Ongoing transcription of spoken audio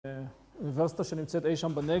אוניברסיטה שנמצאת אי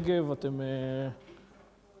שם בנגב, אתם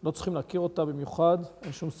לא צריכים להכיר אותה במיוחד,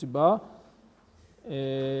 אין שום סיבה.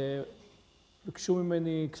 ביקשו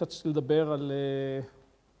ממני קצת לדבר על...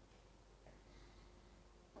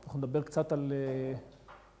 אנחנו נדבר קצת על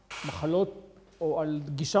מחלות, או על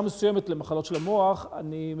גישה מסוימת למחלות של המוח.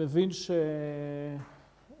 אני מבין ש...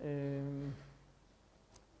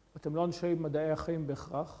 אתם לא אנשי מדעי החיים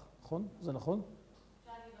בהכרח, נכון? זה נכון?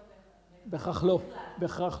 בהכרח לא,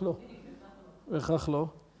 בהכרח לא, בהכרח לא.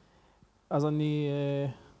 אז אני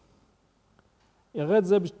אראה את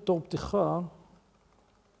זה בתור פתיחה. אני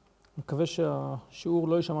מקווה שהשיעור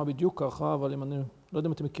לא יישמע בדיוק ככה, אבל אם אני לא יודע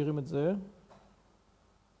אם אתם מכירים את זה.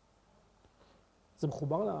 זה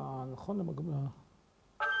מחובר נכון?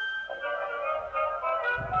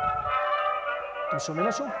 אתם שומעים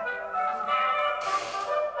משהו?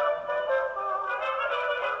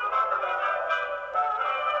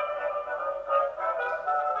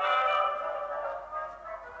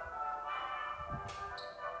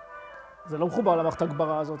 זה לא מחובר למערכת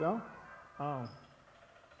ההגברה הזאת, אה?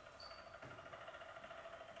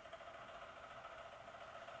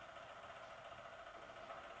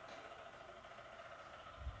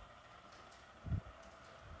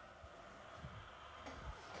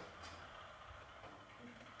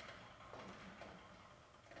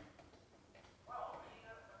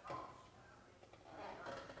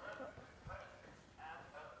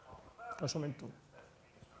 לא שומעים טוב.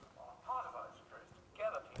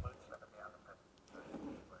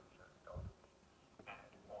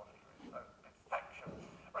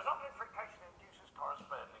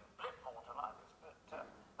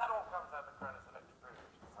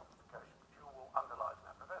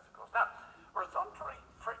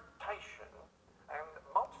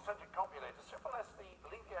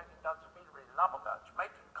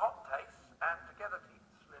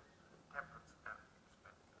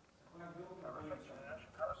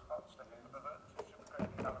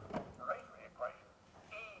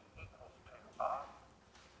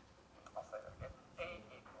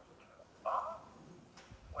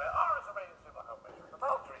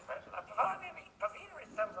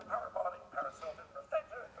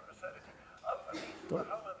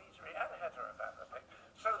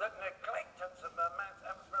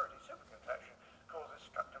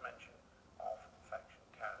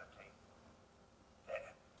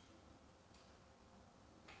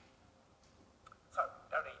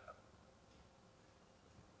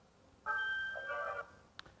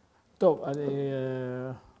 טוב, אני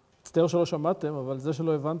מצטער שלא שמעתם, אבל זה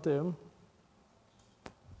שלא הבנתם,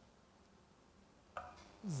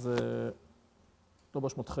 זה לא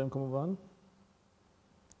באשמתכם כמובן. אני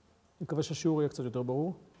מקווה שהשיעור יהיה קצת יותר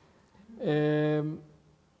ברור.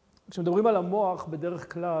 כשמדברים על המוח,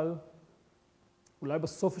 בדרך כלל, אולי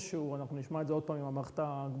בסוף השיעור, אנחנו נשמע את זה עוד פעם עם המערכת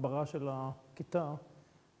ההגברה של הכיתה,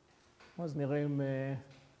 אז נראה אם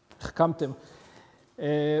החכמתם.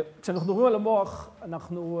 כשאנחנו מדברים על המוח,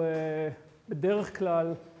 אנחנו בדרך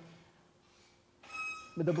כלל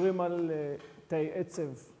מדברים על תאי עצב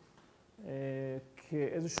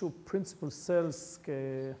כאיזשהו principal cells,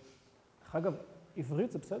 אגב,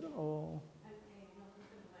 עברית זה בסדר או...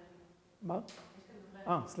 מה?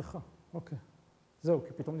 סליחה, אוקיי. זהו,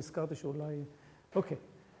 כי פתאום נזכרתי שאולי... אוקיי.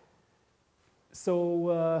 So,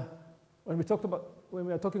 when we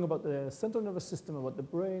are talking about the central nervous system, about the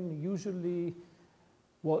brain, usually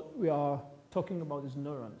what we are talking about is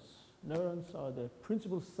neurons. Neurons are the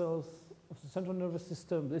principal cells of the central nervous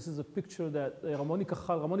system. This is a picture that Ramón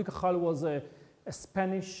y Cajal was a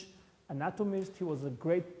Spanish anatomist. He was a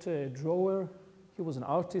great drawer. He was an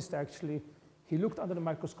artist, actually. He looked under the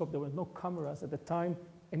microscope. There were no cameras at the time,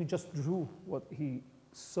 and he just drew what he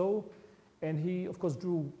saw. And he, of course,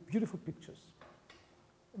 drew beautiful pictures.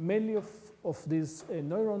 Many of these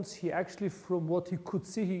neurons, he actually, from what he could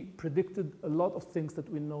see, he predicted a lot of things that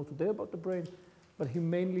we know today about the brain, but he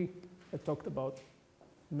mainly talked about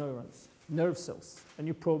neurons, nerve cells. And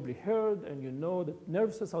you probably heard and you know that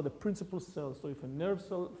nerve cells are the principal cells. So if a nerve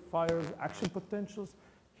cell fires action potentials,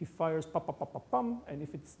 he fires pam, pam, pam, pam, pam. And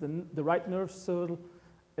if it's the right nerve cell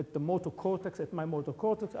at the motor cortex, at my motor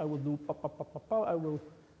cortex, I will do pam, pam, pam, pam, pam. I will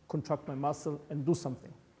contract my muscle and do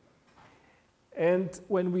something. And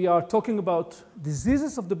when we are talking about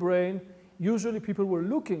diseases of the brain, usually people were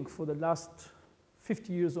looking for the last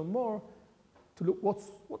 50 years or more to look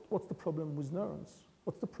what's the problem with neurons?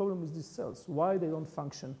 What's the problem with these cells? Why they don't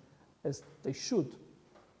function as they should?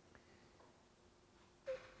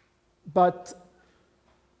 But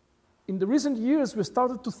in the recent years, we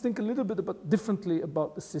started to think a little bit differently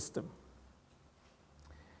about the system.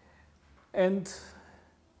 And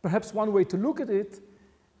perhaps one way to look at it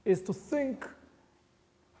is to think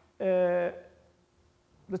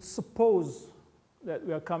let's suppose that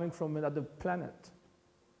we are coming from another planet.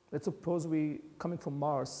 Let's suppose we're coming from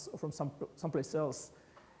Mars or from someplace else,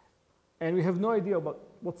 and we have no idea about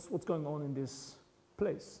what's going on in this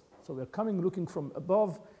place. So we're coming looking from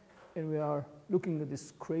above, and we are looking at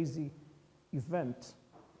this crazy event.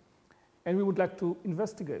 And we would like to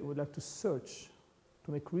investigate, we would like to search,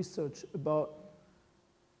 to make research about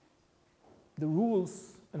the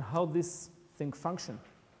rules and how this thing functions.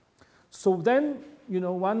 So then,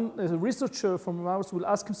 a researcher from Mars will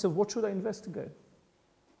ask himself, what should I investigate?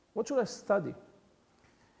 What should I study?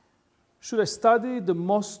 Should I study the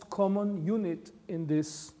most common unit in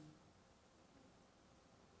this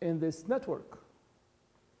network,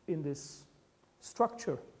 in this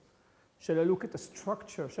structure? Shall I look at the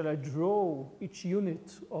structure? Shall I draw each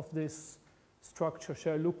unit of this structure?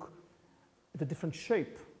 Shall I look at the different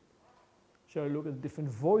shape? Shall I look at the different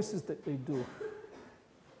voices that they do?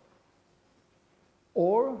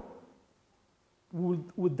 Or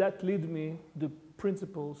would that lead me to the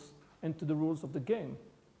principles and to the rules of the game?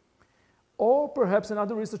 Or perhaps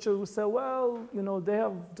another researcher will say, well,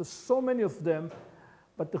 there's so many of them,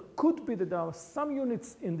 but there could be that there are some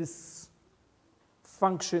units in this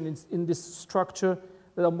function, in this structure,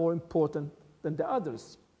 that are more important than the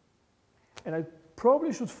others. And I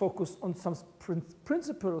probably should focus on some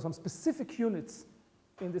principle or some specific units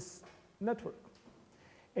in this network.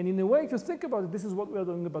 And in a way, if you think about it, this is what we are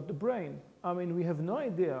doing about the brain. I mean, we have no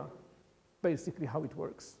idea, basically, how it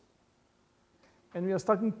works. And we are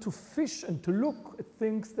starting to fish and to look at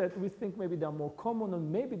things that we think maybe they are more common, or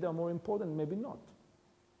maybe they are more important, maybe not.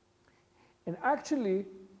 And actually,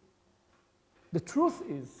 the truth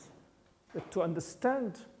is that to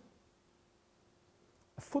understand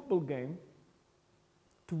a football game,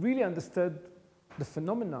 to really understand the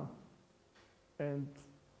phenomena, and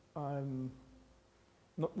I'm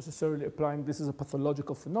not necessarily applying this as a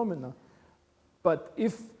pathological phenomena, but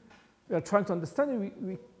if we are trying to understand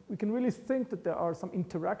it, we can really think that there are some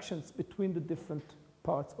interactions between the different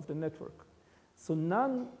parts of the network. So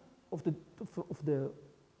none of the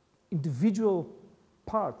individual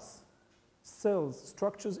parts, cells,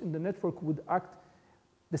 structures in the network would act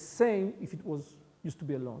the same if it used to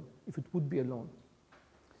be alone, if it would be alone.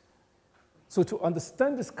 So to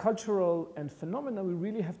understand this cultural and phenomena, we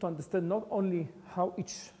really have to understand not only how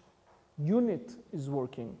each unit is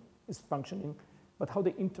working, is functioning, but how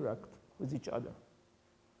they interact with each other.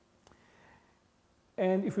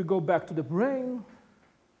 And if we go back to the brain,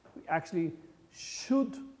 we actually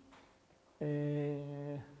should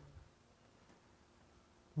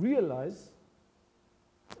realize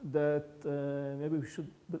that maybe we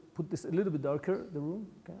should put this a little bit darker, the room,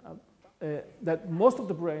 okay? That most of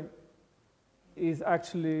the brain is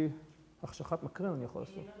actually, החשכת מקרן אני יכול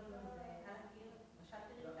לעשות.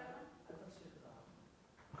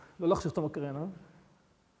 לא לחשך את המקרן,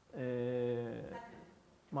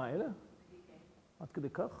 מה, אלה? עד כדי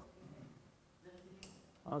כך?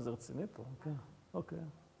 זה רציני פה, אוקיי. אוקיי.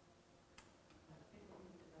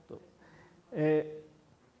 טוב.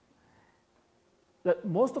 That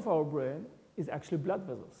most of our brain is actually blood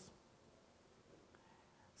vessels.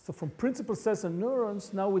 So from principal cells and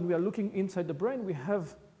neurons, now when we are looking inside the brain, we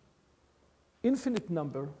have infinite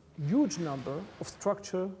number, huge number of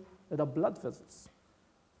structure that are blood vessels.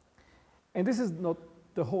 And this is not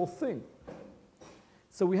the whole thing.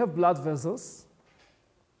 So we have blood vessels,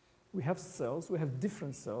 we have cells, we have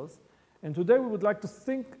different cells, and today we would like to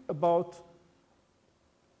think about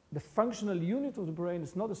the functional unit of the brain.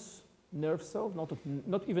 It's not a nerve cell,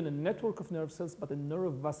 not even a network of nerve cells, but a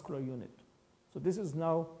neurovascular unit. So this is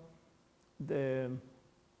now the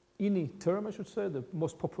INI term, I should say, the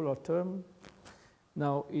most popular term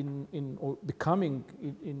now or becoming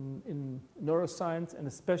in neuroscience, and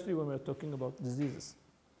especially when we're talking about diseases.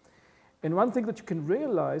 And one thing that you can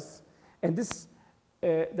realize, and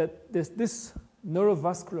that this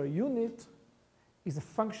neurovascular unit is a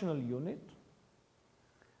functional unit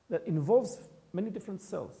that involves many different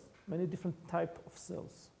cells, many different types of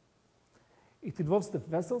cells. It involves the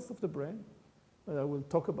vessels of the brain, and I will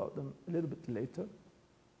talk about them a little bit later,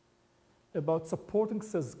 about supporting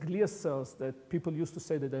cells, glia cells, that people used to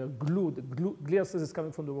say that they are glued. Glia cells is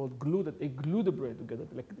coming from the word glue, that they glue the brain together,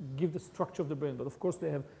 like give the structure of the brain. But of course, they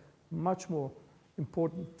have much more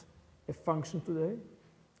important a function today.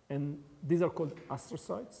 And these are called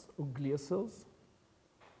astrocytes or glia cells.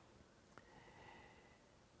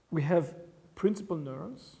 We have principal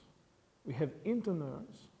neurons. We have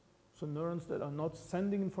interneurons, so neurons that are not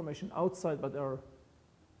sending information outside but are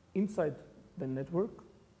inside the network.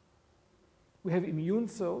 We have immune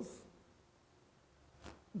cells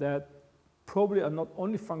that probably are not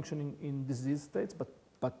only functioning in disease states, but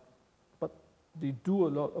they do a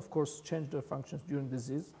lot, of course, change their functions during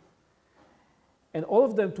disease. And all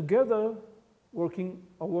of them together are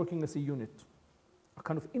working as a unit, are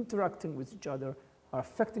kind of interacting with each other, are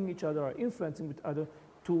affecting each other, are influencing each other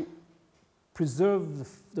to preserve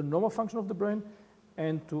the normal function of the brain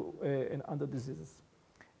and under diseases.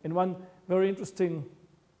 And one very interesting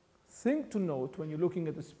thing to note when you're looking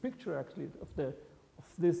at this picture, actually, of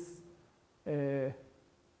this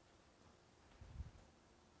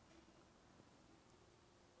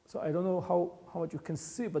so I don't know how much you can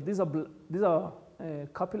see, but these are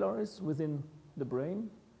capillaries within the brain,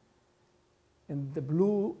 and the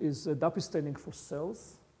blue is DAPI staining for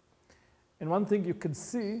cells. And one thing you can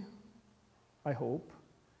see, I hope,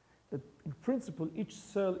 that in principle each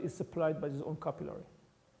cell is supplied by its own capillary.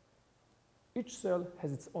 Each cell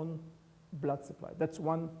has its own blood supply. That's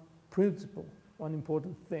one principle, one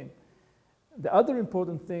important thing. The other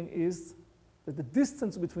important thing is that the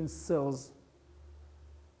distance between cells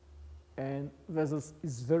and vessels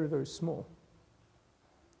is very, very small.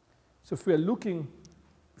 So if we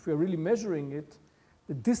are really measuring it,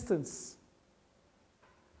 the distance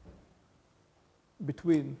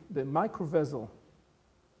between the microvessel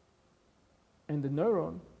and the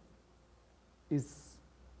neuron is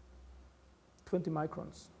 20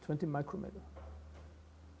 microns, 20 micrometer,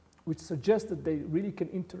 which suggests that they really can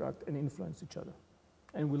interact and influence each other.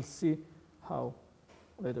 And we'll see how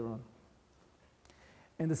later on.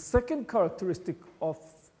 And the second characteristic or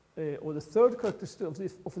the third characteristic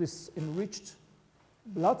of this enriched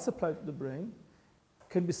blood supply to the brain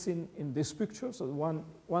can be seen in this picture. So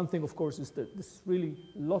one thing, of course, is that there's really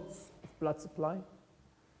lots of blood supply.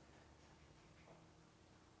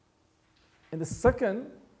 And the second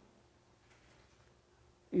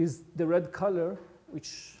is the red color,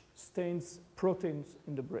 which stains proteins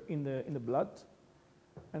in the blood.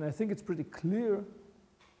 And I think it's pretty clear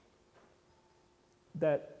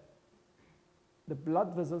that the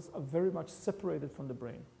blood vessels are very much separated from the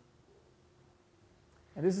brain.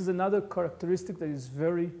 And this is another characteristic that is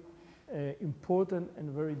very important and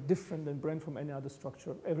very different than brain from any other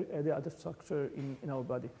structure, any other structure in our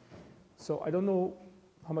body. So I don't know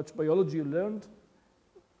how much biology you learned,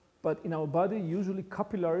 but in our body, usually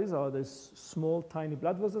capillaries, or these small, tiny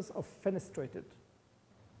blood vessels, are fenestrated.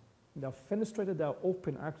 They are fenestrated, they are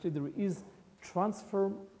open. Actually, there is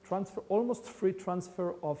almost free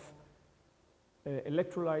transfer of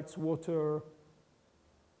electrolytes, water,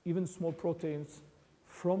 even small proteins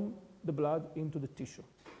from the blood into the tissue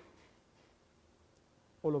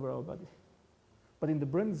all over our body. But in the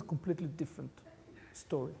brain, it's a completely different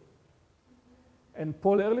story. And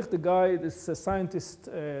Paul Ehrlich, the guy, this scientist,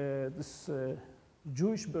 this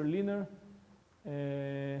Jewish Berliner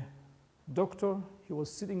doctor, he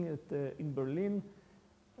was sitting in Berlin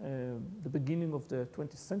the beginning of the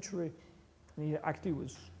 20th century, and he actually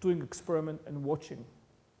was doing experiment and watching.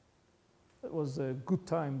 It was a good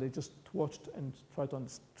time. They just watched and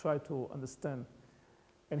tried to understand.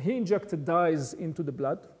 And he injected dyes into the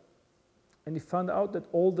blood, and he found out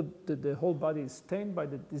that the whole body is stained by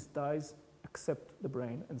these dyes except the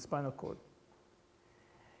brain and spinal cord.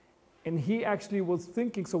 And he actually was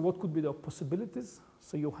thinking, so what could be the possibilities?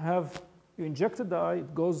 So you inject a dye,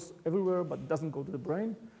 it goes everywhere, but it doesn't go to the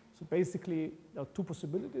brain. So basically, there are two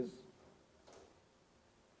possibilities.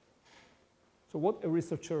 So what a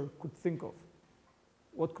researcher could think of,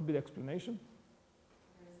 what could be the explanation?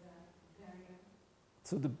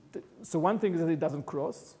 So one thing is that it doesn't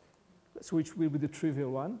cross, which will be the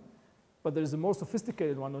trivial one. But there is a more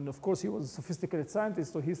sophisticated one, and of course he was a sophisticated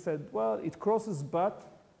scientist, so he said, well, it crosses, but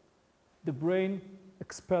the brain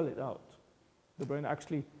expel it out. The brain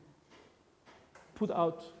actually put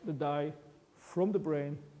out the dye from the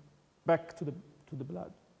brain back to the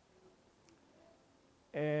blood.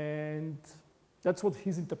 And that's what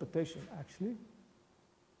his interpretation, actually.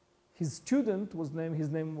 His student was his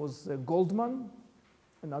name was Goldman,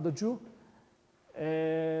 another Jew.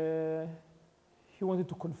 He wanted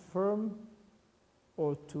to confirm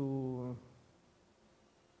or to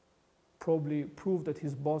probably prove that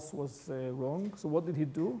his boss was wrong. So what did he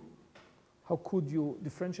do? How could you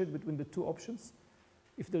differentiate between the two options?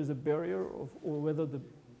 If there's a barrier or whether the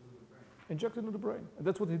injected into the brain. And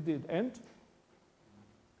that's what he did. And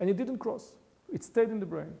it didn't cross. It stayed in the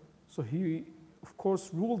brain. So he, of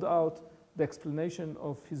course, ruled out the explanation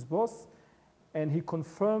of his boss, and he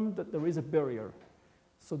confirmed that there is a barrier.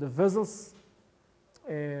 So the vessels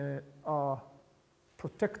are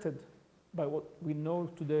protected by what we know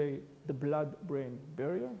today, the blood-brain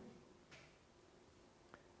barrier.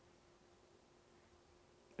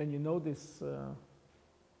 And you know this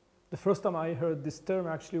The first time I heard this term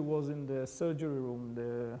actually was in the surgery room.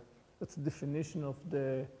 That's the definition of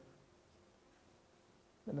the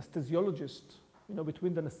anesthesiologist. You know,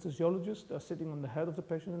 between the anesthesiologist, they're sitting on the head of the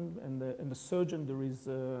patient, and the surgeon, there is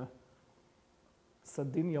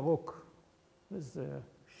sardine yarok. There's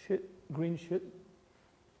green shit.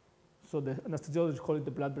 So the anesthesiologists call it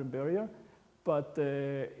the blood-brain barrier. But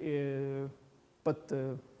the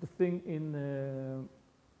thing in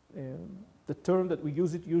the term that we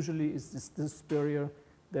use it usually is this barrier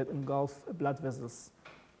that engulfs blood vessels.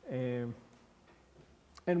 And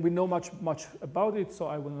we know much about it, so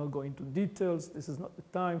I will not go into details. This is not the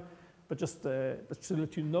time, but just to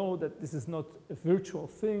let you know that this is not a virtual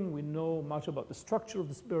thing. We know much about the structure of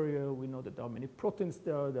this barrier. We know that there are many proteins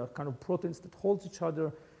there. There are kind of proteins that hold each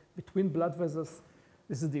other between blood vessels.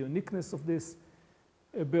 This is the uniqueness of this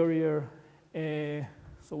barrier.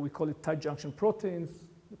 So we call it tight junction proteins,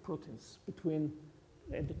 the proteins between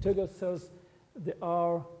endothelial cells. There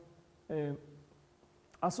are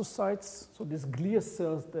astrocytes, so these glia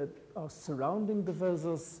cells that are surrounding the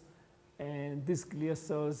vessels, and these glia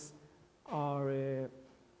cells are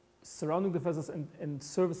surrounding the vessels and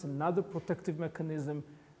serve as another protective mechanism.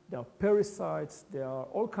 There are pericytes, there are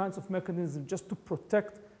all kinds of mechanisms just to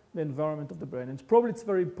protect the environment of the brain. And it's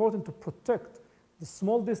very important to protect the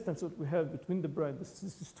small distance that we have between the brain. This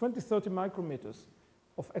is 20-30 micrometers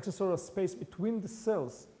of extracellular space between the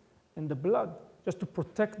cells and the blood, just to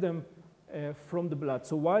protect them from the blood.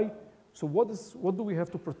 So why? So what do we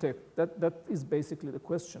have to protect? That is basically the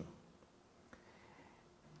question.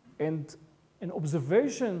 And an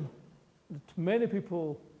observation that many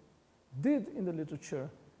people did in the literature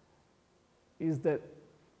is that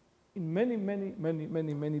in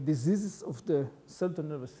many diseases of the central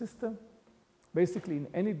nervous system, basically in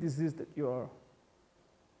any disease that you are,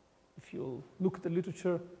 if you look at the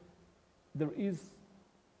literature, there is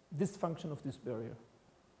dysfunction of this barrier.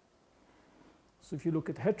 So if you look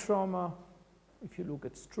at head trauma, if you look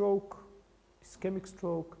at stroke, ischemic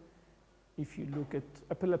stroke, if you look at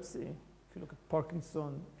epilepsy, if you look at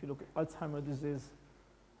Parkinson, if you look at Alzheimer's disease,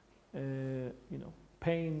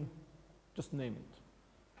 pain, just name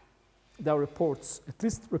it. There are reports, at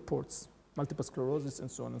least reports, multiple sclerosis and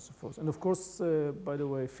so on and so forth. And of course, by the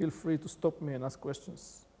way, feel free to stop me and ask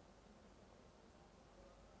questions.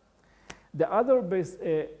 The other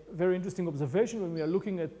very interesting observation when we are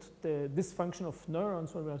looking at the dysfunction of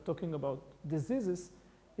neurons, when we are talking about diseases,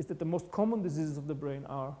 is that the most common diseases of the brain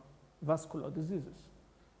are vascular diseases.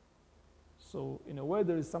 So in a way,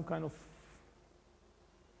 there is some kind of,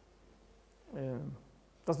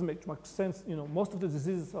 doesn't make much sense. You know, most of the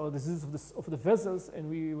diseases are diseases of the vessels, and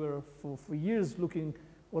we were for years looking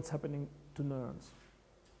what's happening to neurons.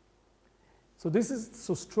 So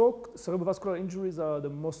stroke, cerebrovascular injuries are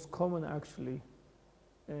the most common actually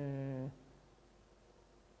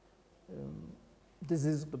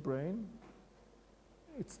disease of the brain.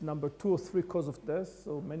 It's number 2 or 3 cause of death,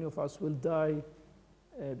 so many of us will die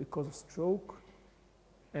because of stroke.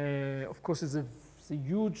 Of course, it's a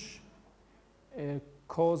huge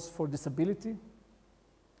cause for disability,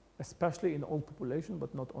 especially in old population,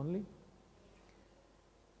 but not only.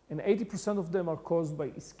 And 80% of them are caused by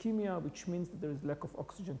ischemia, which means that there is lack of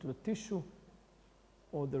oxygen to the tissue,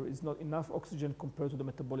 or there is not enough oxygen compared to the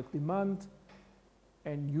metabolic demand.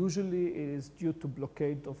 And usually it is due to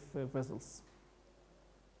blockade of vessels.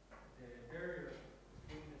 The barrier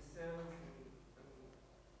between the cells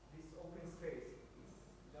and this open space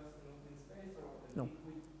is just an open space, or the No.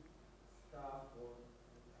 liquid stuff, or?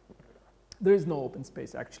 There is no open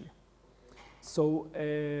space actually. So,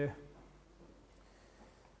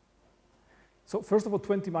 so first of all,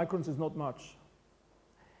 20 microns is not much.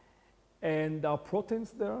 And there are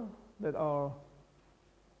proteins there that are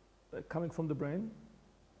coming from the brain.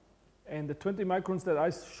 And the 20 microns that I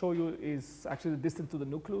show you is actually distant to the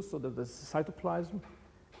nucleus, so that there's cytoplasm.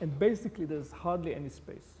 And basically, there's hardly any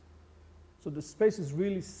space. So the space is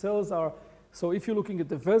really, cells are, so if you're looking at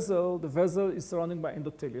the vessel is surrounded by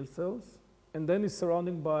endothelial cells, and then it's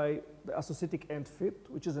surrounded by the astrocytic end fit,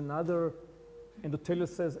 which is another endothelial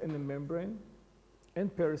cells in the membrane, and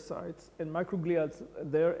pericytes, and microglia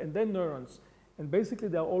there, and then neurons. And basically,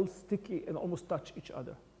 they're all sticky and almost touch each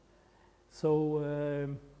other. So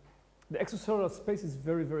the extracellular space is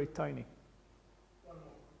very, very tiny. One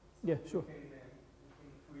more. Yeah, sure. We can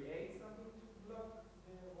create something to block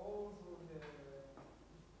the walls or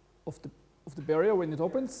the... Of the barrier when it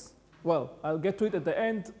opens? Well, I'll get to it at the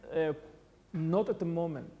end. Not at the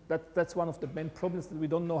moment. That's one of the main problems, that we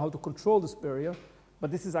don't know how to control this barrier. But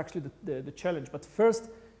this is actually the challenge. But first,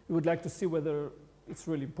 we would like to see whether it's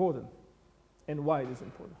really important and why it is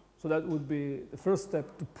important. So that would be the first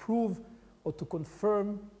step to prove or to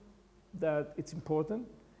confirm that it's important.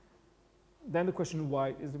 Then the question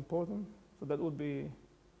why is important. So that would be,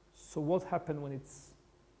 so what happened when it's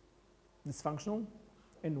dysfunctional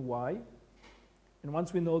and why? And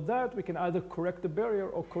once we know that, we can either correct the barrier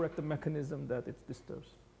or correct the mechanism that it disturbs.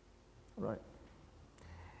 Right.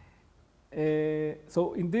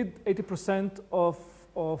 So indeed, 80% of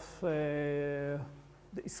the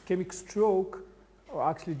ischemic stroke are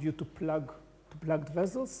actually due to plugged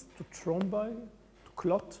vessels, to thrombi, to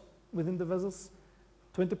clot within the vessels.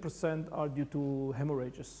 20% are due to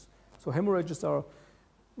hemorrhages. So hemorrhages are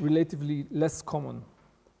relatively less common.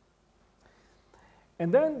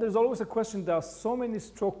 And then there's always a question, there are so many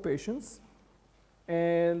stroke patients,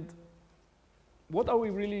 and what are we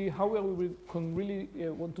really, how are we can really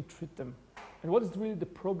want to treat them? And what is really the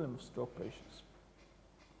problem of stroke patients?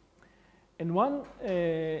 And one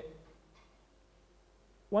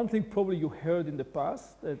thing probably you heard in the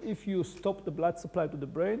past, that if you stop the blood supply to the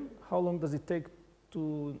brain, how long does it take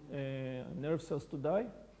to nerve cells to die?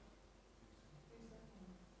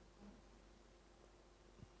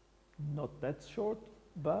 Not that short,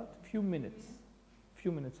 but few minutes.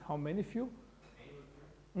 Few minutes. How many few?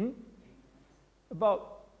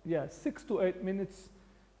 About, 6 to 8 minutes.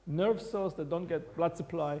 Nerve cells that don't get blood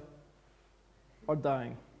supply are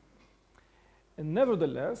dying. And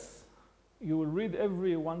nevertheless, you will read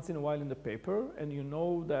every once in a while in the paper, and you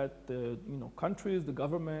know that the countries, the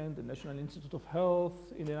government, the National Institute of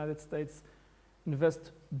Health in the United States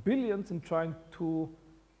invest billions in trying to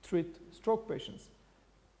treat stroke patients.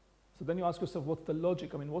 So then you ask yourself, what's the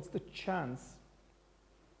logic? I mean, what's the chance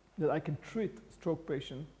that I can treat a stroke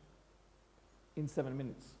patient in 7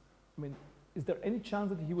 minutes? I mean, is there any chance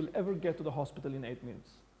that he will ever get to the hospital in 8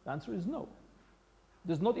 minutes? The answer is no.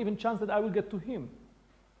 There's not even a chance that I will get to him.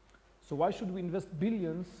 So why should we invest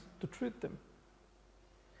billions to treat them?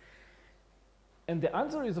 And the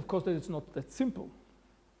answer is, of course, that it's not that simple.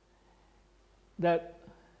 That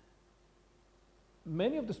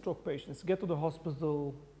many of the stroke patients get to the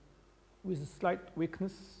hospital with a slight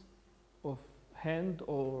weakness of hand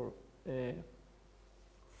or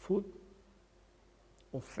foot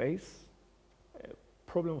or face, a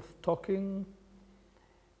problem of talking,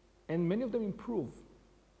 and many of them improve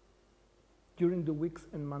during the weeks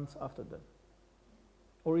and months after that,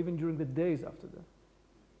 or even during the days after that.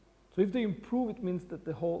 So if they improve, it means that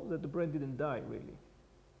the brain didn't die, really.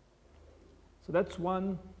 So that's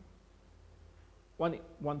one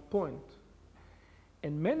point.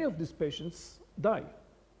 And many of these patients die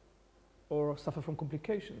or suffer from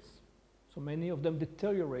complications. So many of them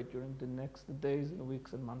deteriorate during the next days and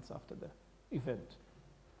weeks and months after the event.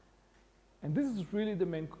 And this is really the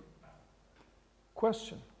main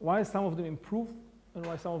question. Why some of them improve and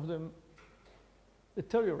why some of them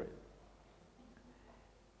deteriorate?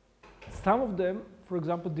 Some of them, for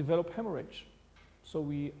example, develop hemorrhage.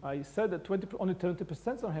 So I said that only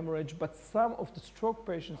 20% are hemorrhage, but some of the stroke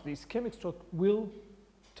patients, the ischemic stroke, will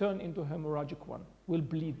turn into hemorrhagic one, will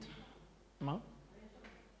bleed.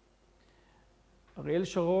 Ariel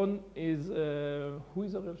Sharon is, who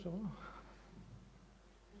is Ariel Sharon?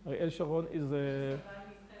 Ariel Sharon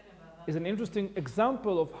is an interesting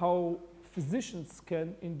example of how physicians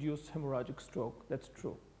can induce hemorrhagic stroke. That's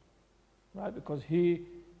true, right? Because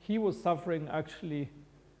he was suffering actually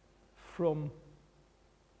from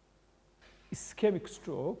ischemic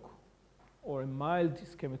stroke or a mild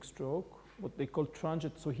ischemic stroke, what they call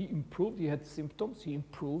transient. So he improved, he had symptoms, he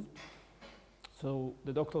improved. So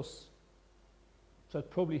the doctors said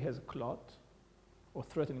probably has a clot or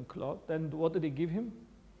threatening clot. Then what did they give him?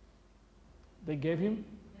 They gave him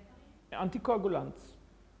anticoagulants.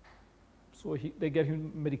 So they gave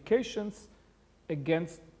him medications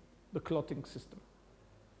against the clotting system.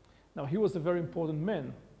 Now he was a very important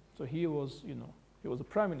man. So he was a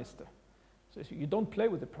prime minister. So you don't play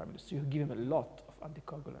with the prime minister, you give him a lot of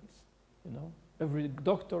anticoagulants. Every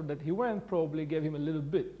doctor that he went probably gave him a little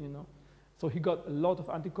bit, So he got a lot of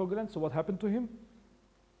anticoagulants. So what happened to him?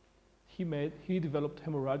 He developed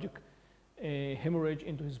hemorrhage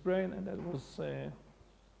into his brain, and that was,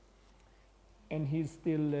 and he's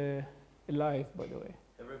still alive, by the way.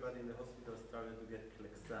 Everybody in the hospital started to get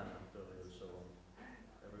Clexane after Sharon.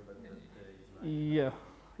 Everybody that is like.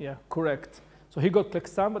 Yeah, correct. So he got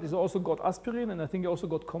Clexane, but he's also got aspirin, and I think he also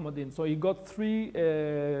got Coumadin. So he got 3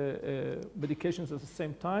 medications at the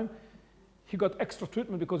same time. He got extra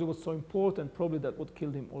treatment because it was so important. Probably that would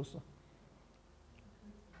kill him also.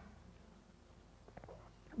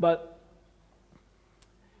 But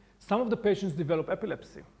some of the patients develop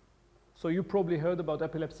epilepsy. So you probably heard about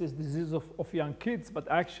epilepsy as disease of young kids, but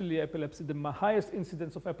actually epilepsy, the highest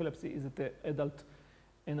incidence of epilepsy is at the adult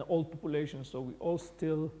and old population. So we all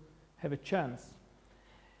still have a chance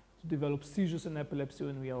to develop seizures and epilepsy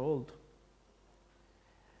when we are old.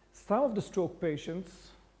 Some of the stroke patients,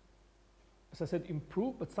 as I said,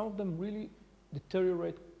 improve, but some of them really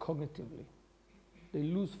deteriorate cognitively. They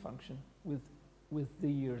lose function with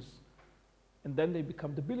the years. And then they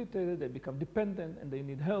become debilitated, they become dependent, and they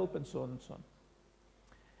need help, and so on and so on.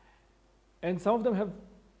 And some of them have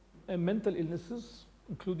mental illnesses,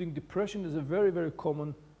 including depression is a very, very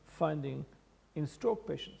common finding in stroke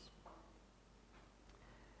patients.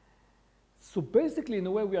 So basically, in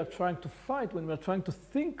a way, we are trying to fight. When we are trying to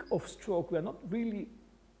think of stroke, we are not really,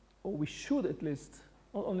 or we should at least,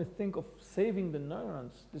 not only think of saving the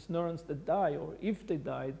neurons, these neurons that die, or if they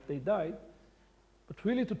died, but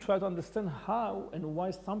really to try to understand how and why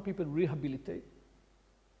some people rehabilitate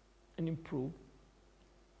and improve,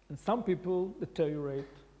 and some people deteriorate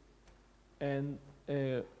and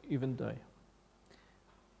even die.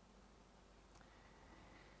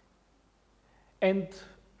 And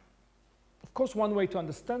of course, one way to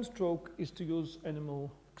understand stroke is to use animal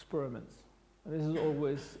experiments. And this is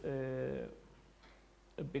always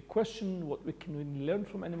a big question. What we can really learn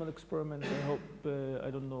from animal experiments? I hope,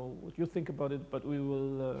 I don't know what you think about it, but we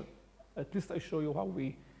will, at least I show you how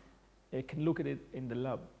we can look at it in the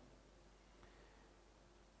lab.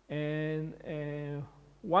 And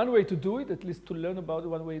one way to do it, at least to learn about it,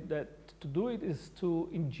 one way to do it is to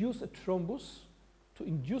induce a thrombus, to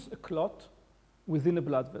induce a clot within a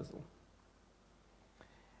blood vessel.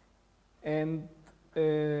 And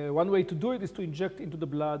one way to do it is to inject into the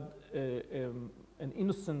blood an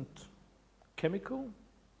innocent chemical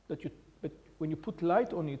but when you put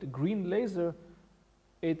light on it, a green laser,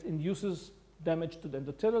 it induces damage to the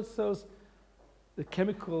endothelial cells. The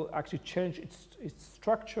chemical actually changes its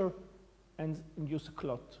structure and induce a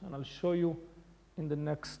clot. And I'll show you in the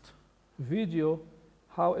next video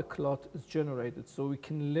how a clot is generated. So we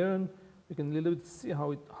can learn, we can a little bit see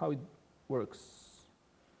how it works.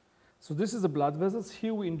 So this is the blood vessels.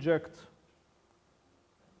 Here we inject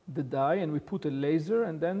the dye and we put a laser,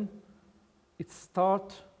 and then it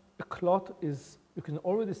starts, a clot is, you can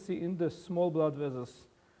already see in the small blood vessels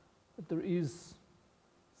that there is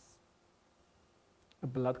a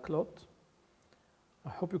blood clot. I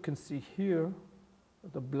hope you can see here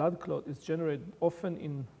that the blood clot is generated often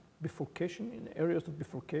in bifurcation, in areas of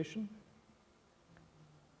bifurcation.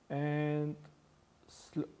 And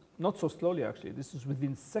not so slowly actually, this is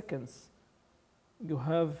within seconds. You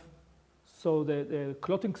have, so the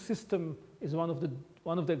clotting system is one of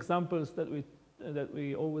the examples that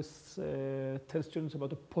we always tell students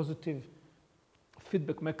about a positive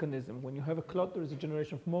feedback mechanism. When you have a clot, there is a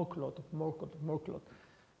generation of more clot, of more clot, of more clot,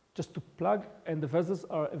 just to plug, and the vessels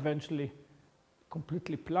are eventually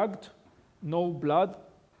completely plugged. No blood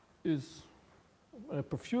is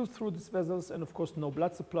perfused through these vessels, and of course no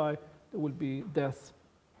blood supply. There will be death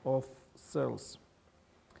of cells.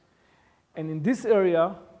 And in this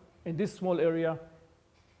area, in this small area,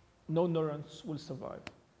 no neurons will survive.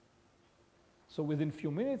 So within a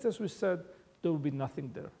few minutes, as we said, there will be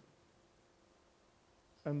nothing there.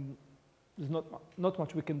 And there's not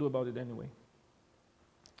much we can do about it anyway.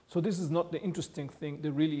 So this is not the interesting thing,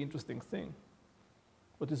 the really interesting thing.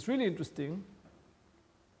 What is really interesting,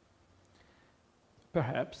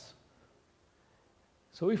 perhaps,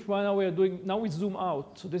 so if now we are doing, now we zoom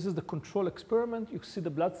out. So this is the control experiment. You see the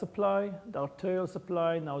blood supply, the arterial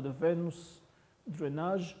supply, now the venous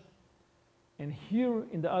drainage. And here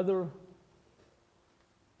in the other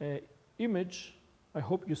image, I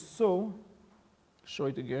hope you saw, show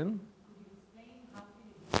it again. Could you explain how can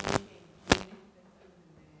you differentiate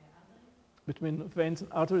Between veins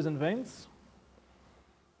and arteries and veins?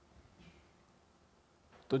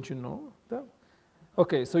 Don't you know that?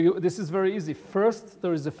 Okay, so this is very easy. First,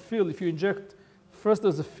 there is a fill. If you inject, first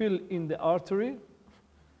there's a fill in the artery,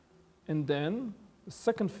 and then the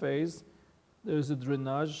second phase, there's a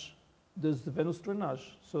drainage, there's the venous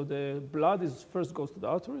drainage. So the blood first goes to the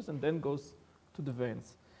arteries and then goes to the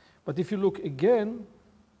veins. But if you look again,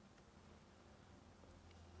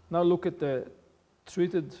 now look at the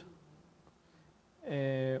treated,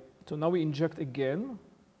 so now we inject again.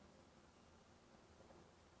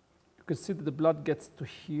 You can see that the blood gets to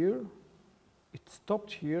here, it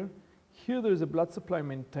stopped here. Here there is a blood supply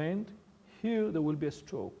maintained. Here there will be a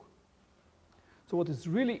stroke. So what is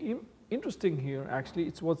really interesting here actually,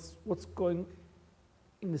 it's what's going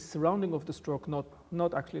in the surrounding of the stroke,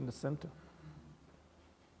 not actually in the center.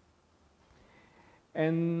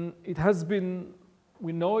 And it has been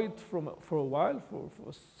we know it for a while, for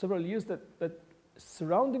several years, that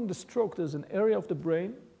surrounding the stroke, there's an area of the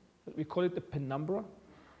brain that we call it the penumbra.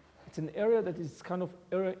 It's an area that is kind of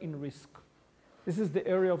area in risk. This is the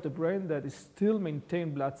area of the brain that is still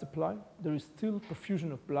maintained blood supply. There is still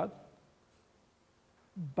perfusion of blood,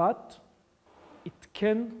 but it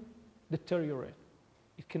can deteriorate.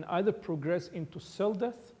 It can either progress into cell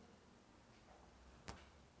death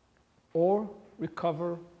or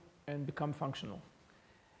recover and become functional.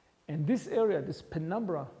 And this area, this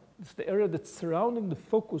penumbra, is the area that's surrounding the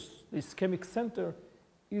focus, the ischemic center,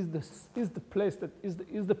 is the place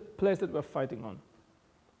that we're fighting on.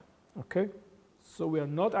 Okay? So we are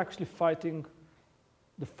not actually fighting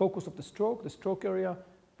the focus of the stroke area,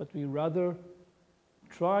 but we rather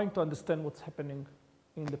trying to understand what's happening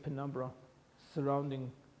in the penumbra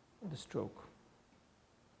surrounding the stroke.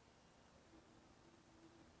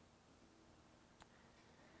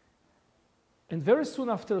 And very soon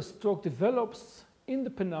after a stroke develops, in the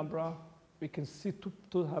penumbra, we can see two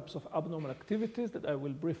types of abnormal activities that I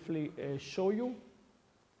will briefly show you.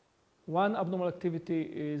 One abnormal activity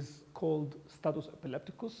is called status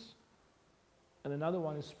epilepticus, and another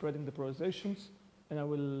one is spreading depolarizations, and I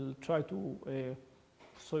will try to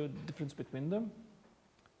show you the difference between them.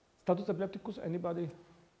 Status epilepticus, anyone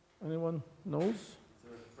knows? It's a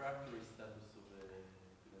refractory status of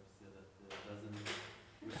epilepsy that doesn't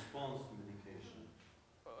respond to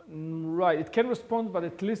medication. Right, it can respond, but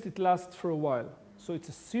at least it lasts for a while. So it's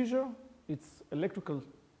a seizure, it's electrical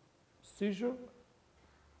seizure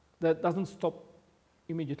that doesn't stop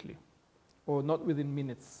immediately or not within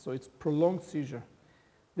minutes. So it's prolonged seizure.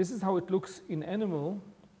 This is how it looks in animal.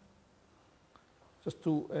 Just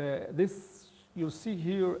to, you'll see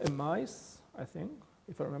here a mice, I think,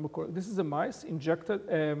 if I remember correctly. This is a mice injected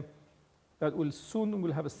that will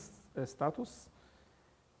soon have a status.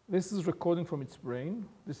 This is recording from its brain.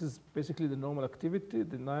 This is basically the normal activity.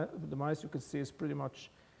 The mice you can see is pretty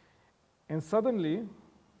much, and suddenly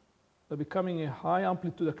they're becoming a high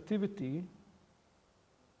amplitude activity,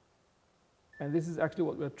 and this is actually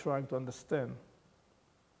what we're trying to understand.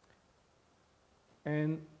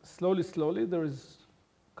 And slowly, there is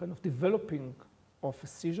kind of developing of a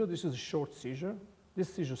seizure. This is a short seizure.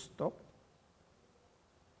 This seizure stopped.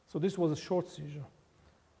 So this was a short seizure.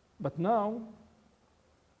 But now,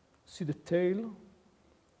 see the tail,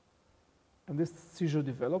 and this seizure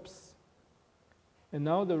develops. And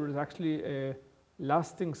now there is actually a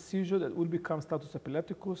lasting seizure that will become status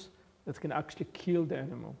epilepticus that can actually kill the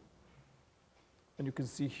animal. And you can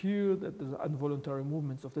see here that there's involuntary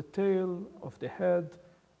movements of the tail, of the head,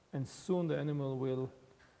 and soon the animal will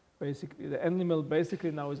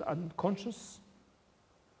basically now is unconscious,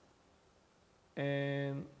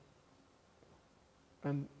 and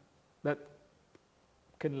that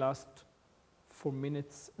can last for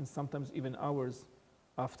minutes and sometimes even hours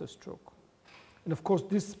after stroke. And of course,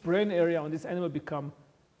 this brain area on this animal become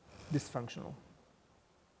dysfunctional.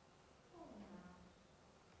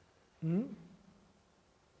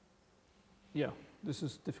 Yeah, this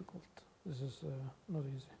is difficult. This is not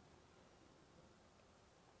easy.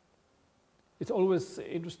 It's always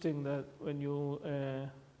interesting that when you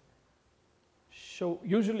show,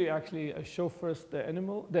 usually actually I show first the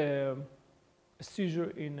animal, the seizure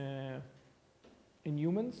in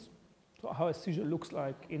humans, so how a seizure looks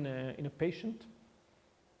like in a patient,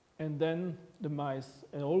 and then the mice.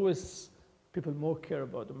 And always people more care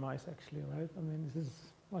about the mice actually, right? I mean, this is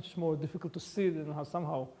much more difficult to see than how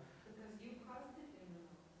somehow. Because you caused it in the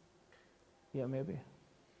mouse. Yeah, maybe.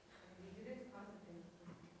 You didn't cause it in the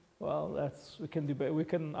mouse. Well, that's, we can debate, we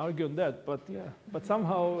can argue on that, but yeah, but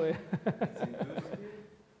somehow. It's induced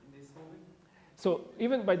in this movie? So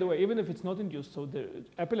even, by the way, even if it's not induced, so the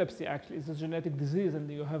epilepsy actually is a genetic disease, and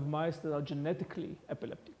you have mice that are genetically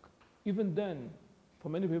epileptic. Even then, for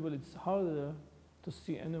many people, it's harder to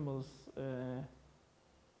see animals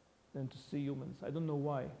than to see humans. I don't know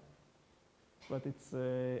why, but it's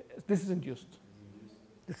this is induced.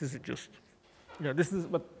 This is induced. Yeah, this is,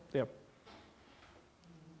 but yeah.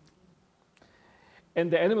 And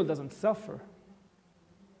the animal doesn't suffer.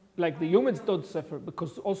 Like the humans don't suffer,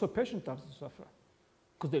 because also patient doesn't suffer,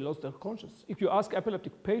 because they lost their consciousness. If you ask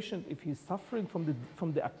epileptic patient if he's suffering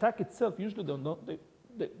from the attack itself, usually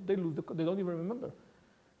they lose they don't even remember.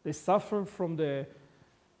 They suffer from the,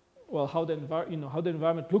 well, how the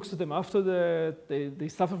environment looks at them after they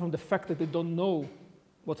suffer from the fact that they don't know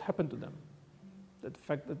what happened to them. The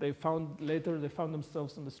fact that they found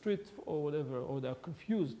themselves on the street or whatever, or they're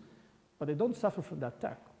confused, but they don't suffer from the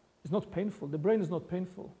attack. It's not painful. The brain is not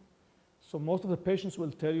painful. So most of the patients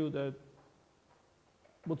will tell you that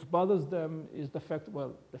what bothers them is the fact,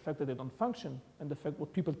 well, the fact that they don't function, and the fact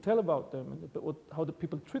what people tell about them, and how the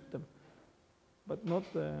people treat them, but not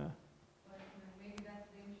the. But maybe that's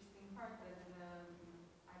the interesting part, that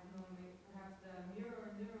I don't know, maybe perhaps the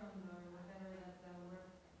neuron or whatever that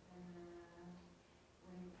work, and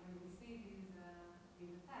when we see these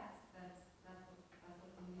attacks, that's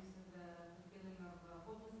what induces the feeling of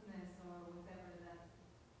hopelessness or whatever.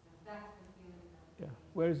 That's the feeling. Yeah.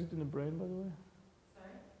 Where is it in the brain, by the way?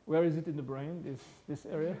 Sorry? Where is it in the brain? This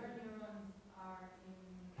area? Neurons are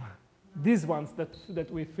in. These ones that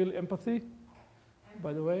we feel empathy.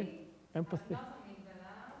 By the way, empathy. Not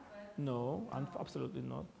amygdala, but No, absolutely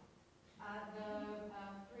not.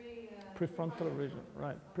 the Prefrontal region,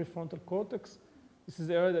 right? Prefrontal cortex. This is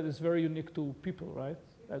the area that is very unique to people, right?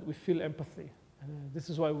 That we feel empathy. This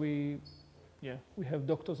is why we have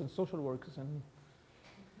doctors and social workers,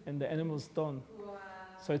 and the animals don't.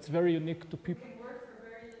 So it's very unique to people. Can work for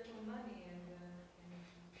very little money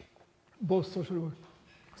Both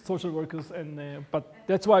social workers and but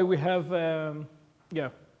that's why we have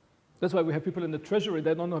that's why we have people in the treasury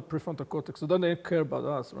that don't have prefrontal cortex, so don't they care about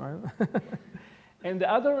us, right? And the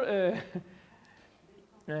other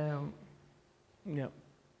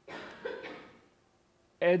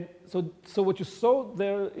and so what you saw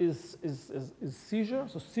there is seizure.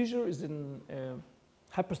 So seizure is in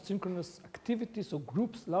hypersynchronous activity, so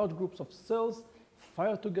large groups of cells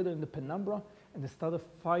fire together in the penumbra, and they start to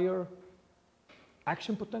fire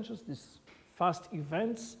action potentials, these fast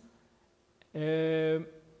events,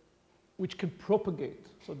 which can propagate.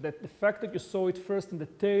 So that the fact that you saw it first in the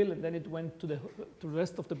tail and then it went to the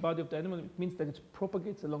rest of the body of the animal, it means that it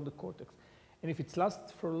propagates along the cortex. And if it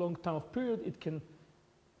lasts for a long time of period, it can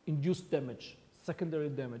induce damage, secondary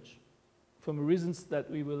damage, for reasons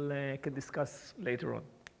that we will can discuss later on.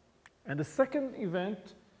 And the second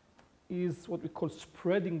event is what we call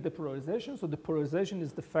spreading depolarization. So depolarization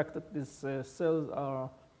is the fact that these cells are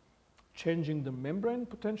changing the membrane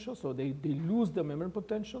potential, so they lose the membrane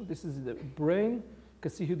potential. This is the brain, you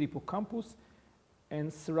can see here the hippocampus,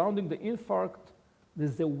 and surrounding the infarct,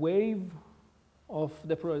 there's a wave of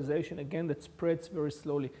depolarization, again, that spreads very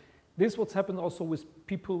slowly. This is what's happened also with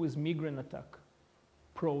people with migraine attack,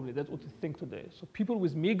 probably, that's what we think today. So people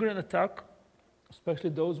with migraine attack, especially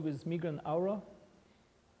those with migraine aura,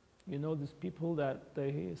 you know, these people that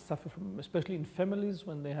they suffer from, especially in families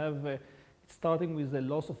when they have starting with a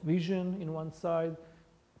loss of vision in one side,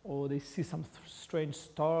 or they see some strange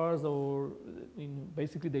stars, or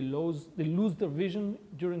basically they lose their vision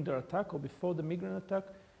during their attack or before the migraine attack,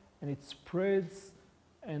 and it spreads,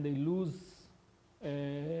 and they lose,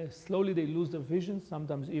 slowly they lose their vision,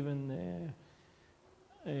 sometimes even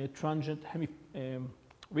transient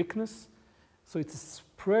weakness. So it's a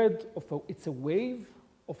spread of it's a wave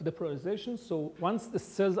of depolarization. So once the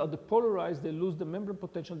cells are depolarized, they lose the membrane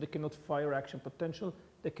potential, they cannot fire action potential,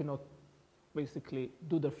 they cannot basically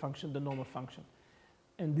do their function, the normal function.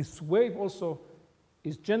 And this wave also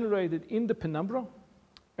is generated in the penumbra,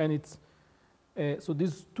 and it's, so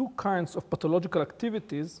these two kinds of pathological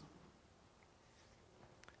activities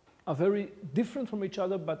are very different from each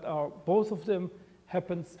other, but both of them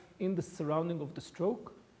happens in the surrounding of the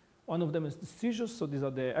stroke. One of them is the seizures, so these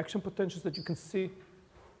are the action potentials that you can see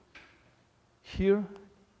here.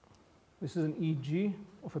 This is an EEG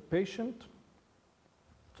of a patient.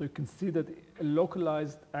 So you can see that a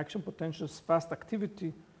localized action potentials, fast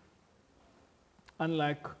activity,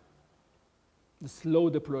 unlike the slow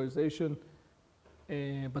depolarization.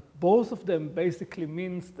 But both of them basically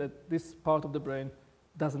means that this part of the brain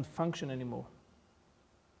doesn't function anymore.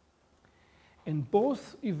 And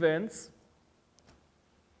both events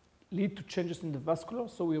lead to changes in the vascular.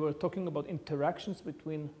 So we were talking about interactions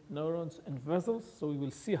between neurons and vessels. So we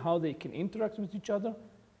will see how they can interact with each other.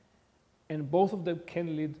 And both of them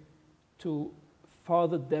can lead to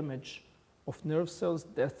further damage of nerve cells,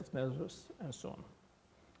 death of nerves, and so on.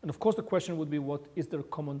 And of course, the question would be, what is their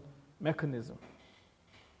common mechanism?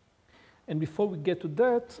 And before we get to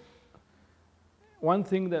that, one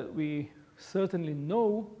thing that we certainly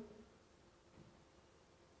know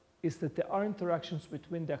is that there are interactions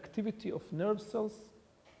between the activity of nerve cells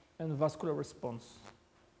and vascular response.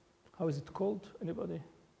 How is it called? Anybody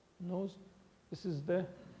knows? This is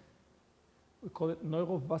we call it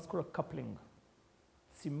neurovascular coupling,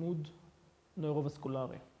 tzimud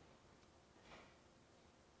neurovasculare.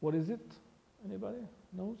 What is it? Anybody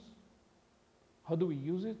knows? How do we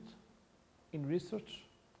use it in research?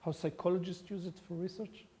 How psychologists use it for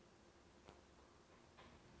research?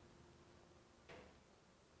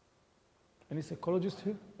 Any psychologist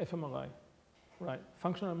here? fMRI, right,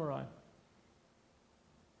 functional MRI.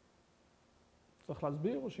 צריך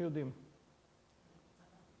להסביר או שיודעים?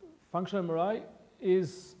 Functional MRI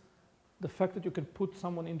is the fact that you can put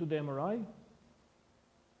someone into the MRI.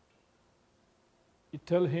 You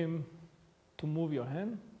tell him to move your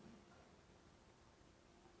hand.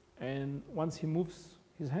 And once he moves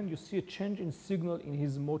his hand, you see a change in signal in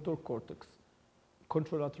his motor cortex,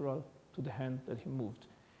 contralateral to the hand that he moved.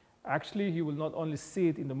 Actually, he will not only see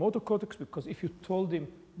it in the motor cortex, because if you told him,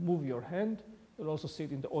 move your hand, you'll also see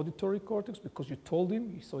it in the auditory cortex, because you told him,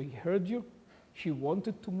 so he heard you. He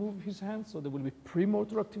wanted to move his hand, so there will be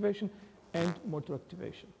premotor activation and motor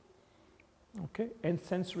activation. Okay, and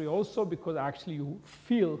sensory also, because actually you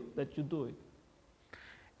feel that you do it.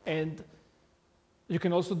 And you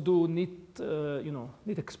can also do neat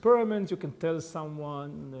experiments. You can tell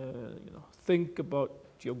someone, think about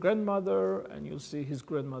your grandmother, and you'll see his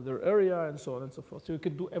grandmother area, and so on and so forth. So you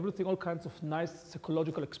can do everything, all kinds of nice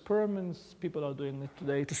psychological experiments. People are doing it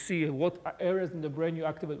today to see what areas in the brain you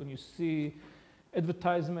activate when you see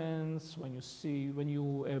advertisements, when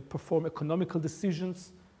you perform economical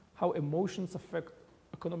decisions, how emotions affect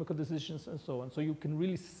economical decisions, and so on. So you can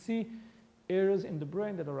really see areas in the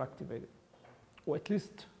brain that are activated. Or at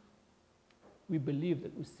least we believe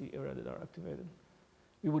that we see areas that are activated.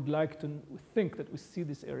 We would like to think that we see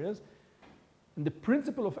these areas. And the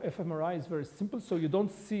principle of fMRI is very simple. So you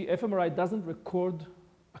don't see, fMRI doesn't record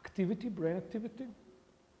activity, brain activity.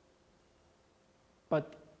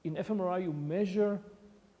 But in fMRI, you measure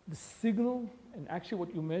the signal. And actually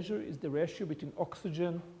what you measure is the ratio between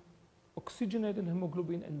oxygenated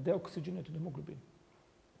hemoglobin and deoxygenated hemoglobin.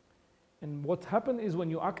 And what happens is when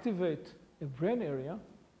you activate a brain area,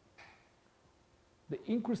 the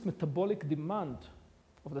increased metabolic demand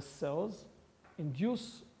of the cells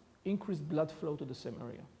induce increased blood flow to the same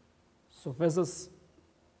area. So vessels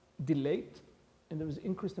dilate, and there is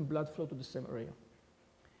increase in blood flow to the same area.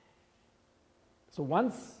 So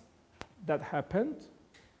once that happened,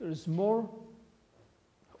 there is more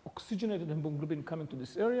oxygenated hemoglobin coming to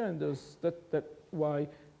this area, and there's that why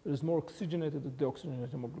there is more oxygenated than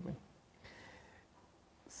deoxygenated hemoglobin.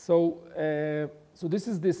 So, so this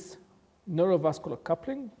is this neurovascular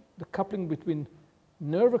coupling, the coupling between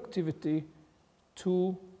nerve activity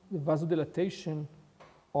to the vasodilatation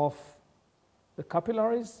of the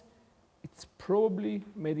capillaries. It's probably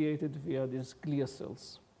mediated via these glia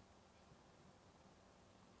cells.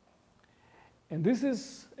 And this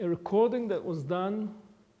is a recording that was done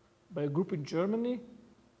by a group in Germany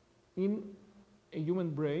in a human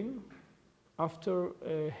brain after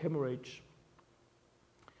a hemorrhage.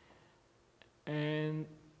 And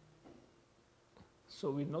so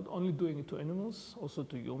we're not only doing it to animals, also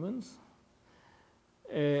to humans.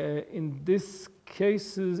 In these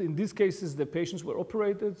cases, the patients were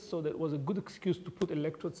operated, so that was a good excuse to put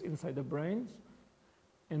electrodes inside the brains.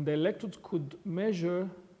 And the electrodes could measure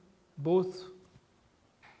both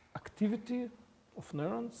activity of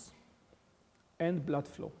neurons and blood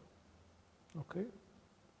flow. Okay?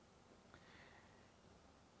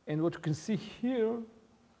 And what you can see here,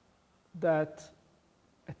 that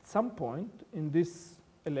at some point in this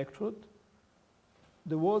electrode,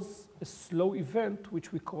 there was a slow event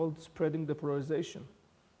which we called spreading depolarization.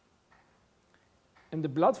 And the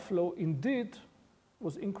blood flow indeed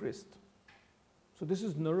was increased. So this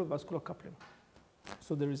is neurovascular coupling.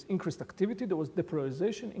 So there is increased activity, there was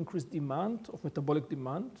depolarization, increased demand of metabolic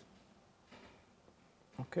demand,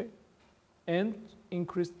 okay, and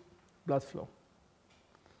increased blood flow.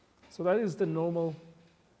 So that is the normal,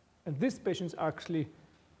 and these patients actually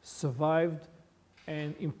survived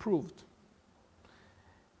and improved.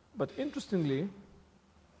 But interestingly,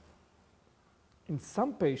 in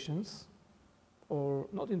some patients, or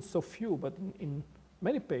not in so few, but in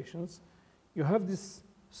many patients, you have this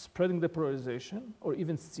spreading depolarization or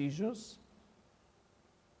even seizures,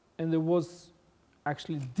 and there was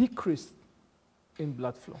actually decrease in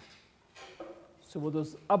blood flow. So what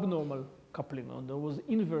was abnormal coupling, or there was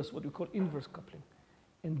inverse, what we call inverse coupling.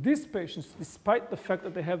 In these patients, despite the fact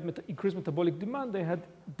that they have increased metabolic demand, they had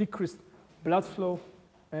decreased blood flow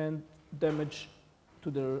and damage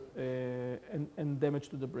to the damage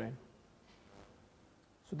to the brain.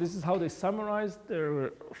 So this is how they summarized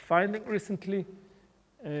their finding recently.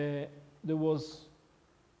 There was,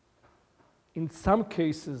 in some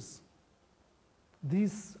cases,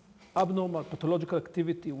 this abnormal pathological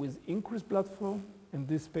activity with increased blood flow, and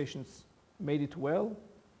these patients made it well.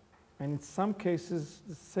 And in some cases,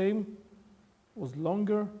 the same was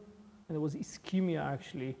longer, and there was ischemia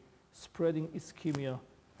actually, spreading ischemia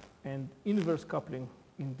and inverse coupling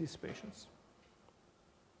in these patients.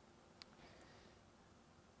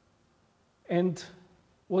 And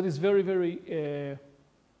what is very, very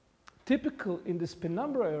typical in this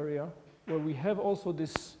penumbra area, where we have also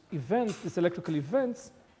these events, these electrical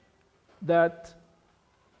events, that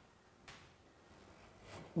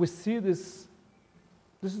we see this.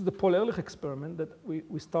 This is the Paul Ehrlich experiment that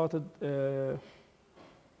we started the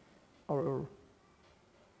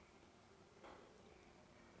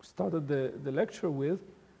lecture with.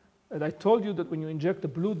 And I told you that when you inject the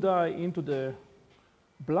blue dye into the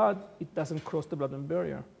blood, it doesn't cross the blood-brain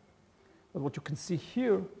barrier. But what you can see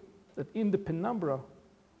here, that in the penumbra,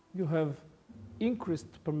 you have increased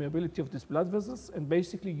permeability of these blood vessels, and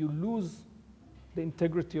basically you lose the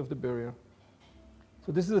integrity of the barrier.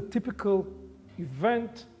 So this is a typical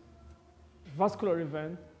event, vascular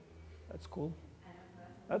event. That's cool.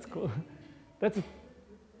 That's cool. That's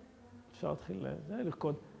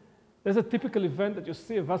a typical event that you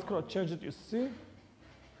see, a vascular change that you see.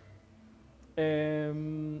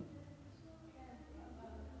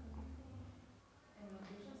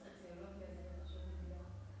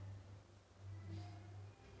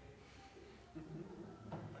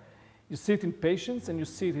 You see it in patients and you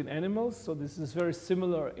see it in animals. So this is very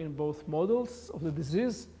similar in both models of the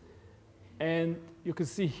disease. And you can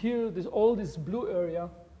see here, all this blue area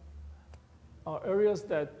are areas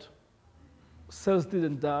that cells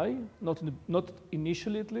didn't die, not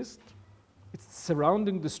initially at least. It's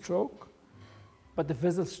surrounding the stroke, but the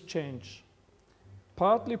vessels change.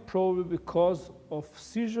 Partly probably because of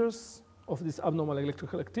seizures, of this abnormal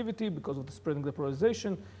electrical activity, because of the spreading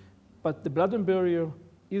depolarization, but the blood-brain barrier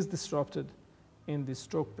is disrupted in this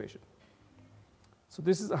stroke patient. So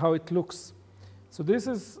this is how it looks. So this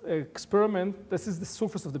is an experiment. This is the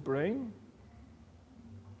surface of the brain.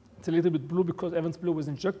 It's a little bit blue because Evans blue was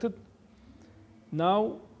injected.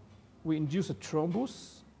 Now we induce a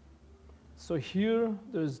thrombus. So here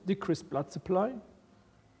there's decreased blood supply.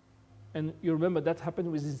 And you remember that happened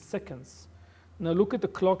within seconds. Now look at the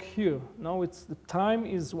clock here. Now the time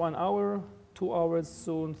is 1 hour, 2 hours,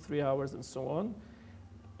 soon 3 hours, and so on.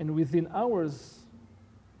 And within hours,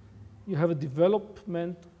 you have a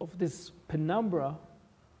development of this penumbra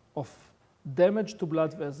of damage to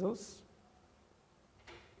blood vessels,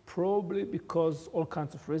 probably because all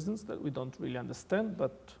kinds of reasons that we don't really understand,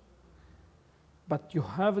 but you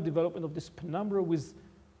have a development of this penumbra with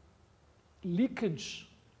leakage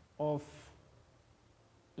of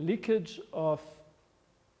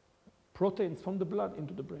proteins from the blood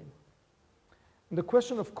into the brain. And the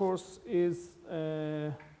question, of course, is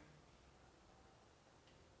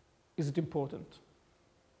it important?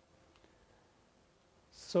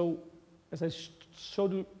 So, as I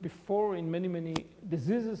showed you before, in many, many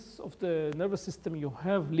diseases of the nervous system, you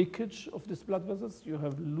have leakage of these blood vessels. You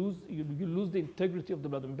lose the integrity of the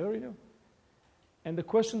blood-brain barrier. And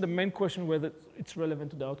the main question, whether it's relevant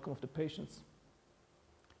to the outcome of the patients.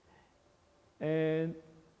 And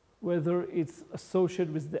whether it's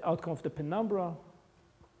associated with the outcome of the penumbra,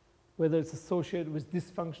 whether it's associated with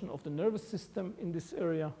dysfunction of the nervous system in this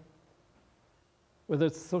area, whether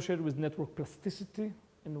it's associated with network plasticity,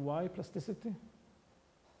 and why plasticity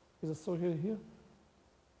is associated here.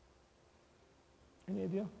 Any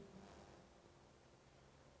idea?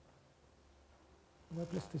 Why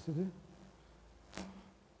plasticity?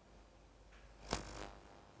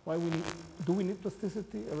 Do we need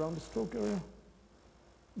plasticity around the stroke area?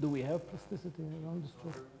 Do we have plasticity around the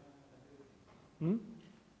stroke?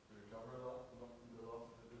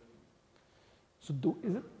 So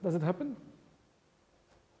does it happen?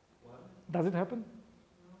 What? Does it happen?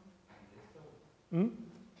 No.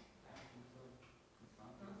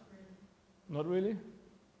 Not really?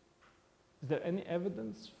 Is there any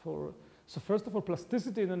evidence for... So first of all,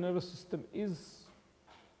 plasticity in the nervous system is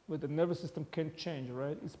where the nervous system can change,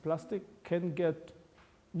 right? It's plastic, can get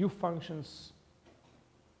new functions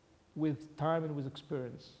with time and with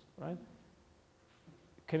experience, right?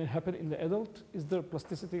 Can it happen in the adult? Is there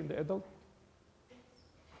plasticity in the adult?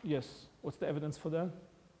 Yes. What's the evidence for that? I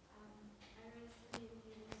read a study a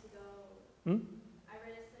few weeks ago. I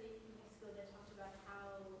read a study a few weeks ago that talked about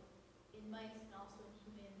how in mice and also in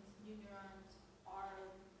humans, new neurons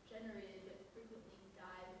are generated but frequently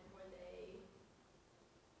die before they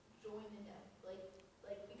join the net, like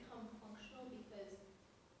become functional, because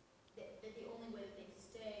the only way that they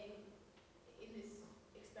stay in this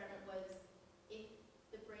experiment was if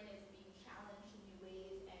the brain is being challenged in new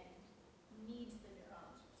ways and needs the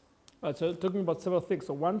neurons. Right, so talking about several things.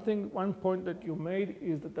 So one point that you made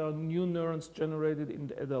is that there are new neurons generated in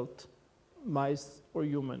the adult mice or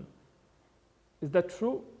human. Is that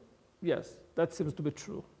true? Yes, that seems to be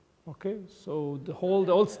true. Okay, so the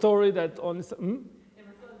old story that only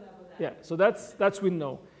yeah. So that's we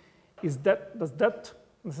know. Does that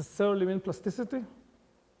necessarily mean plasticity?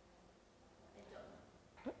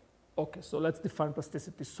 Okay, so let's define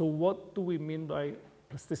plasticity. So what do we mean by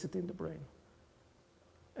plasticity in the brain?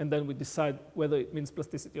 And then we decide whether it means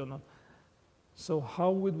plasticity or not. So how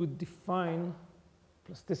would we define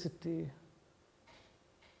plasticity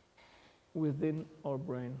within our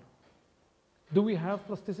brain? Do we have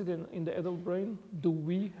plasticity in the adult brain? Do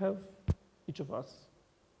we have, each of us,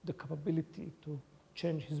 the capability to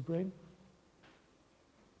change his brain?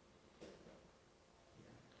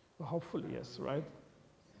 Well, hopefully, yes, right?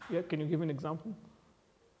 Yeah, can you give an example?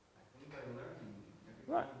 I think by learning.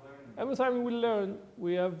 Right. Every time we learn,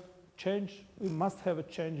 we have change, we must have a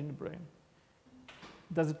change in the brain.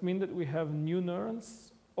 Does it mean that we have new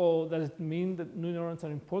neurons? Or does it mean that new neurons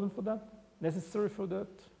are important for that? Necessary for that?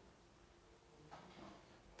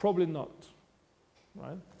 Probably not,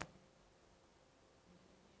 right?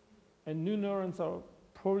 And new neurons are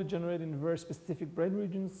probably generated in very specific brain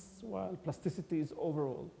regions, while plasticity is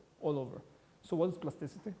overall, all over. So what is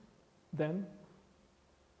plasticity then?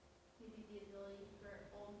 Maybe the ability for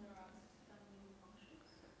old neurons to become new functions.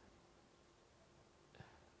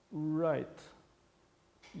 Right.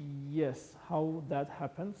 Yes, how that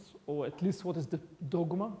happens, or at least what is the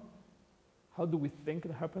dogma? How do we think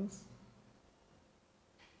it happens?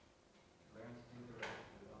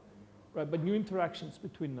 Right, but new interactions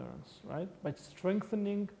between neurons, right? By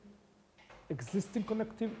strengthening existing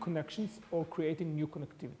connections or creating new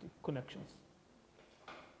connections.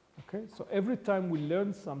 Okay, so every time we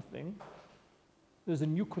learn something, there's a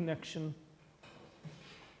new connection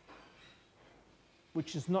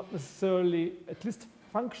which is not necessarily, at least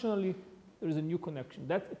functionally, there is a new connection.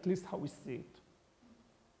 That's at least how we see it.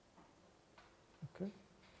 Okay,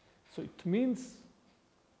 so it means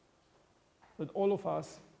that all of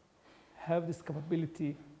us have this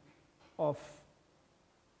capability of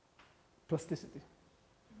plasticity.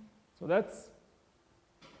 So that's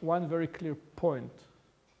one very clear point.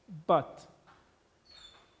 But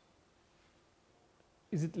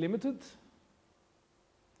is it limited?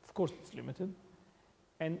 Of course it's limited.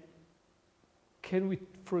 And can we,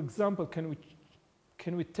 for example, can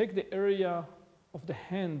we take the area of the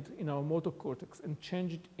hand in our motor cortex and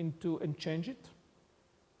change it?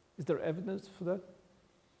 Is there evidence for that?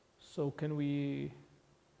 So can we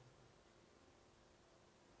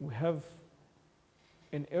have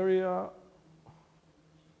an area,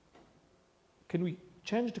 can we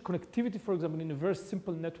change the connectivity, for example, in a very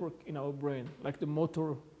simple network in our brain, like the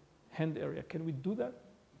motor hand area? Can we do that?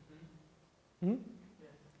 Mm-hmm. Hmm? Yes.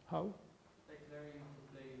 How? Like learning to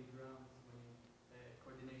play drums when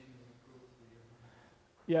coordination is improved with your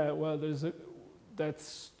hand. Yeah, well,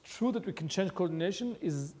 that's true that we can change coordination.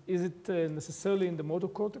 Is it necessarily in the motor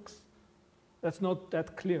cortex? That's not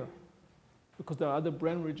that clear, because there are other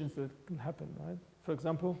brain regions that can happen, right? For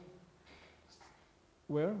example,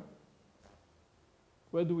 where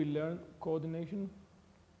do we learn coordination?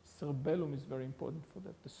 Cerebellum is very important for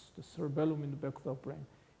that. The cerebellum in the back of our brain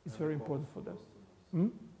is very important for that. Hmm?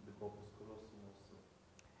 The corpus callosum also.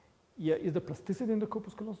 Yeah, is the plasticity in the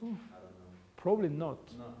corpus callosum? I don't know. Probably not,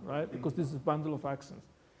 No, right? Because this is a bundle of axons.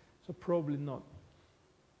 So probably not.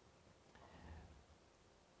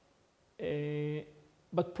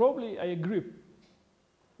 But probably I agree.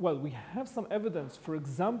 Well, we have some evidence. For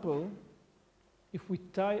example, if we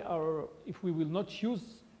will not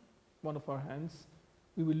use one of our hands,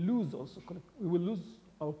 we will lose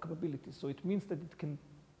our capability. So it means that it can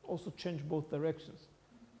also change both directions.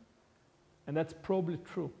 And that's probably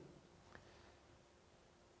true.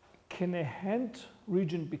 Can a hand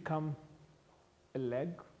region become a leg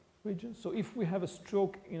region? So if we have a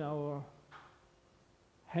stroke in our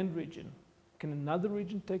hand region, can another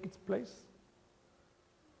region take its place?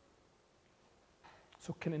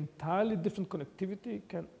 So can entirely different connectivity,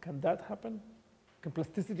 can that happen? Can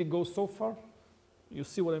plasticity go so far? You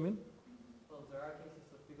see what I mean? Well, there are cases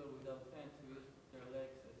of people without hands who use their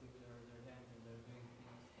legs as if they're their hands and they're doing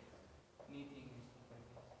things like knitting and stuff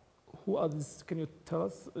like that. Who are these? Can you tell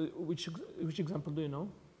us which example do you know?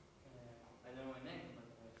 I don't know a name, but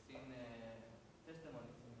I've seen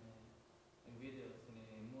testimonies in videos, in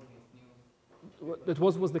movies, news. That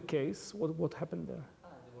was the case. What happened there?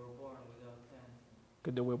 They were born without hands.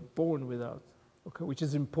 Okay, they were born without. Okay, which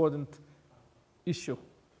is important issue.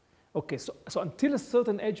 Okay, so until a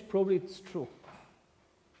certain age, probably it's true.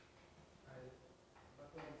 But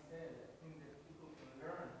what I said, I think that people can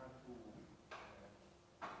learn how to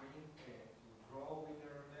draw with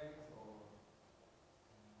their legs or.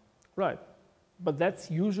 Right, but that's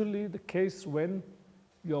usually the case when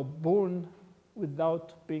you're born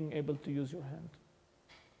without being able to use your hand.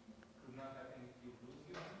 Could not happen if you lose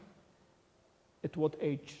your hand? At what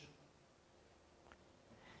age?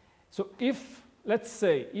 So if let's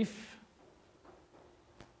say if,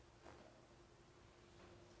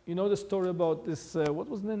 you know the story about this, what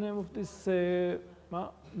was the name of this,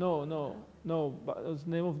 but it was the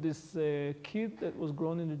name of this kid that was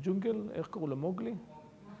grown in the jungle, איך קראו לו? Mowgli?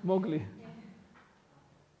 Mowgli.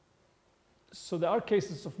 So there are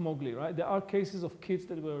cases of Mowgli, right? There are cases of kids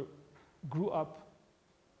that grew up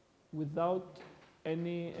without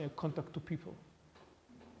any contact to people.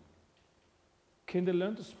 Can they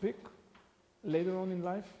learn to speak later on in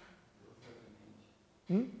life?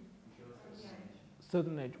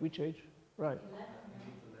 Certain age. Which age? Right. 11.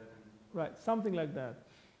 Right, something like that.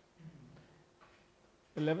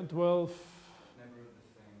 11, 12. Never the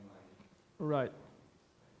same life. Right.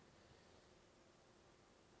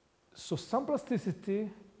 So some plasticity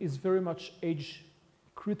is very much age,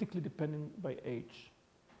 critically depending by age.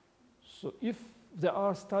 So if there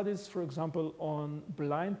are studies, for example, on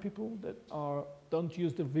blind people that don't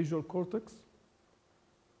use the visual cortex,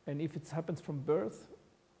 and if it happens from birth,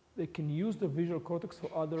 they can use the visual cortex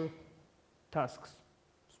for other tasks,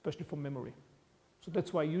 especially for memory. So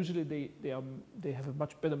that's why usually they have a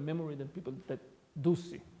much better memory than people that do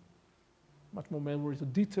see. Much more memory to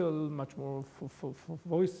detail, much more for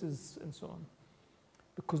voices and so on.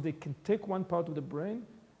 Because they can take one part of the brain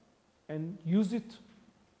and use it,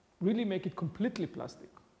 really make it completely plastic.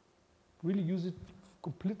 Really use it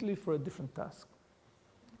completely for a different task.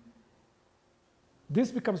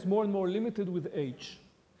 This becomes more and more limited with age.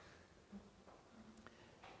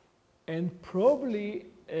 And probably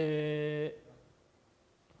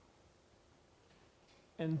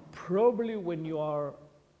when you are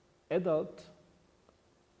adult,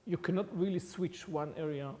 you cannot really switch one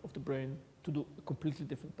area of the brain to do a completely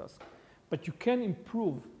different task. But you can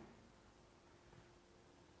improve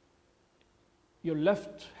your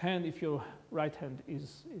left hand if your right hand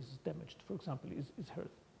is damaged, for example, is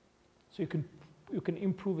hurt. So you can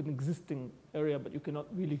improve an existing area, but you cannot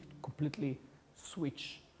really completely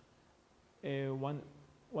switch one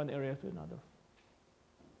area to another.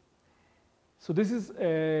 So this is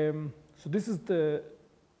the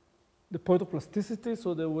point of plasticity.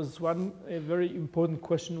 So there was a very important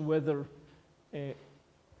question whether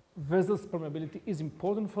vessel permeability is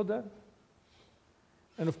important for that.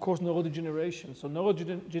 And of course, neurodegeneration. So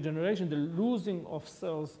neurodegeneration, the losing of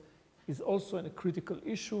cells, is also a critical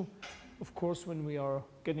issue, of course, when we are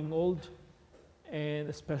getting old, and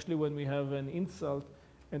especially when we have an insult.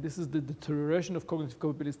 And this is the deterioration of cognitive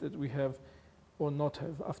capabilities that we have or not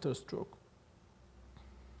have after a stroke.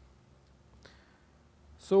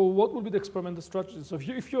 So what will be the experimental strategy? So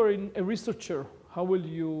if you're a researcher, how will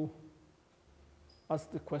you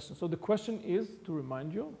ask the question? So the question is, to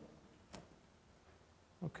remind you,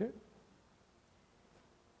 okay,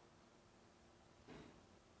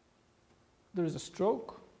 there is a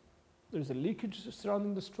stroke, there is a leakage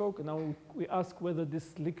surrounding the stroke, and now we ask whether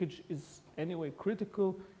this leakage is anyway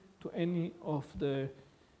critical to any of the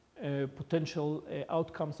potential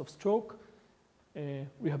outcomes of stroke,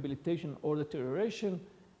 rehabilitation or deterioration,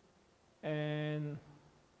 and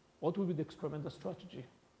what will be the experimental strategy?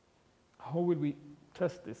 How will we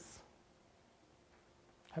test this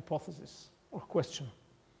hypothesis or question?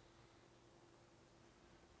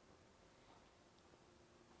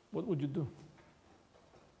 What would you do?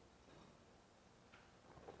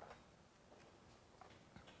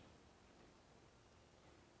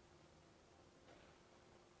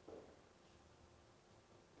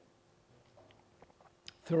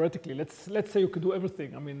 Theoretically, let's say you could do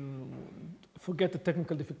everything. I mean, forget the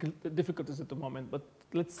technical difficulties at the moment, but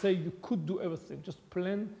let's say you could do everything. Just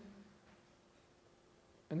plan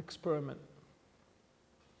an experiment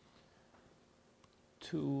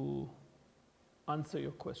to answer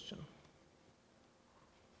your question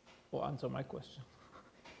or answer my question.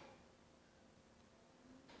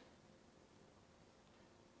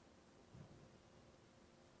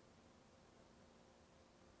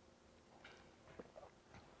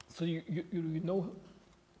 So you know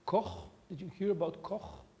Koch? Did you hear about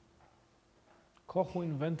Koch? Koch, who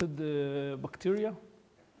invented the bacteria,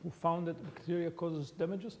 who found that bacteria causes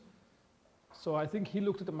damages. So I think he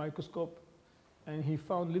looked at the microscope and he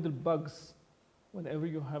found little bugs whenever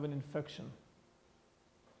you have an infection.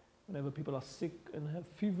 Whenever people are sick and have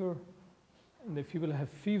fever, and the people have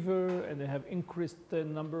fever and they have increased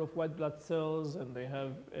number of white blood cells and they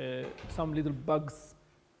have some little bugs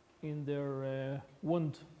in their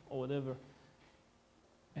wound or whatever.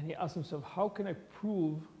 And he asked himself, how can I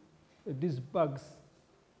prove that these bugs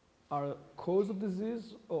are a cause of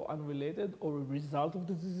disease or unrelated or a result of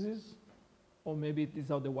the disease? Or maybe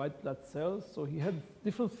these are the white blood cells. So he had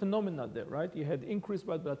different phenomena there, right? He had increased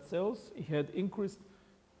white blood cells. He had increased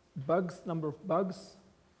bugs, number of bugs.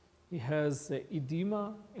 He has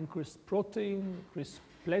edema, increased protein, increased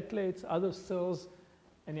platelets, other cells,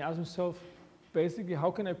 and he asks himself, basically,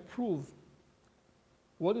 how can I prove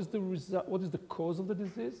what is the result, what is the cause of the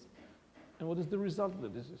disease, and what is the result of the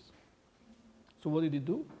disease? So what did he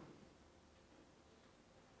do?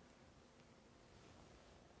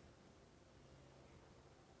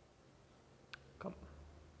 Come,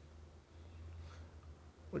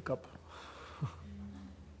 wake up.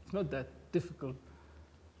 It's not that difficult.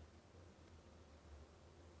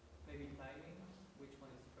 Maybe timing, which one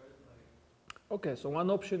is first? Like Okay, so one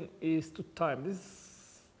option is to time.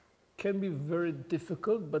 This can be very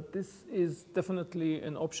difficult, but this is definitely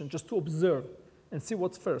an option, just to observe and see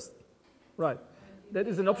what's first. Right. That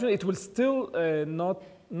is an option. It will still not.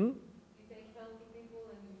 You take healthy people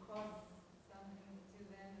and you cause something to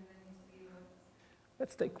them, and then you see what.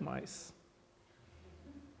 Let's take mice.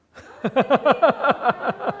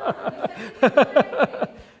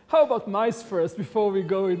 How about mice first before we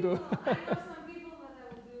go into? I know some people that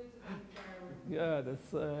I will do it to be fair with. Yeah,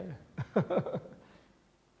 that's.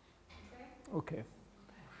 Okay.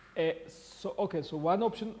 So one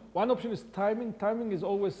option is timing. Timing is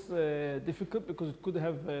always difficult because it could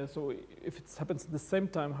have. So if it happens at the same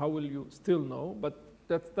time, how will you still know? But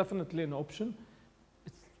that's definitely an option.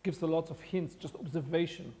 It gives a lot of hints, just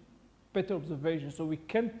observation, better observation. So we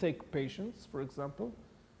can take patients, for example,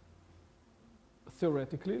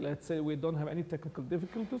 theoretically, let's say we don't have any technical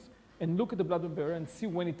difficulties, and look at the blood-brain barrier and see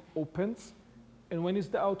when it opens and when is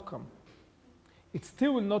the outcome. It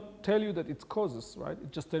still will not tell you that it causes, right?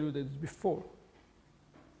 It just tells you that it's before.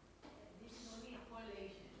 This is only a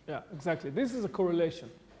correlation. Yeah, exactly. This is a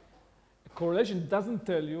correlation. A correlation doesn't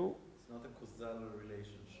tell you. It's not a causal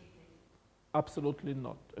relationship. Absolutely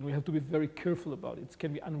not. And we have to be very careful about it. It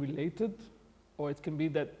can be unrelated, or it can be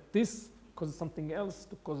that this causes something else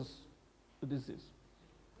that causes the disease.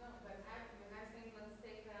 No, but when I think, let's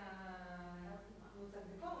take who's at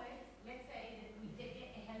the college. Let's say that we take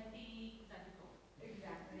a healthy example.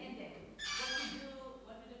 Exactly. And then what we do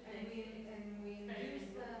And we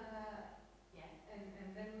induce, yeah. and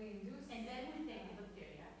then we induce. And then we take the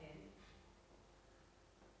bacteria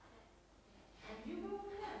and you go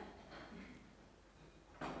for that.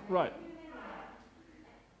 Right.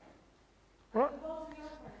 Right.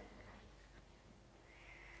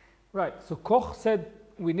 Right. So Koch said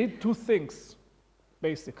we need two things,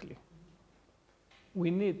 basically.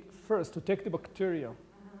 We need first to take the bacteria,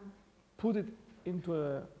 put it into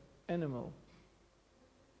an animal.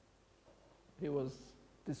 He was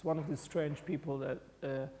one of these strange people that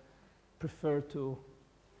prefer to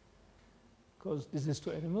cause disease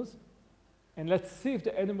to animals. And let's see if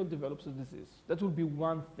the animal develops a disease. That would be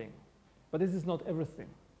one thing. But this is not everything.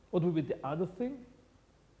 What would be the other thing?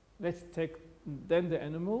 Let's take then the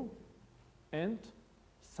animal and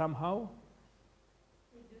somehow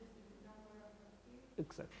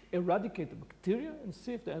exactly eradicate the bacteria and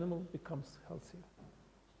see if the animal becomes healthier.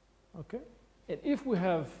 Okay? And if we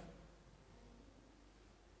have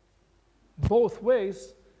both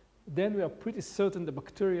ways, then we are pretty certain the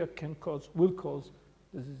bacteria will cause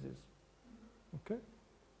the disease. Okay?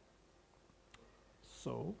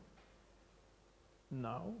 So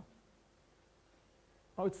now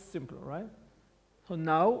it's simpler, right? So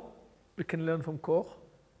now we can learn from Koch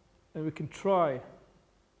and we can try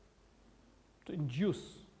to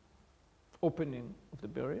induce opening of the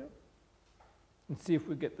barrier and see if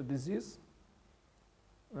we get the disease,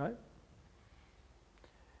 right?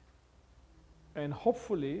 And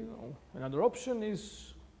hopefully, another option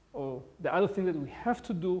is, or the other thing that we have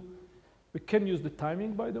to do, we can use the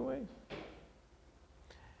timing, by the way,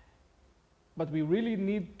 but we really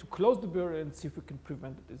need to close the barrier and see if we can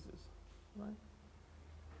prevent the disease, right?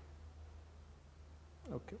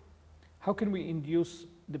 Okay. How can we induce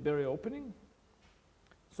the barrier opening?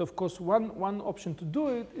 So of course, one option to do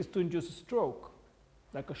it is to induce a stroke,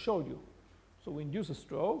 like I showed you. So we induce a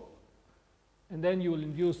stroke, and then you will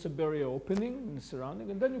induce a barrier opening in the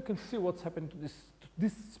surrounding, and then you can see what's happened to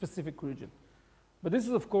this specific region. But this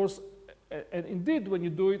is, of course, and indeed, when you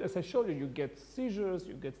do it, as I showed you, you get seizures,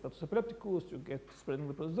 you get status epilepticus, you get spreading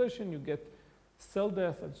repolarization, you get cell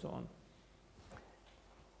death, and so on.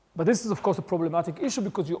 But this is, of course, a problematic issue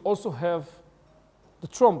because you also have the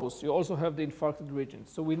thrombus, you also have the infarcted region.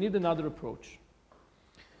 So we need another approach.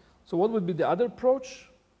 So what would be the other approach?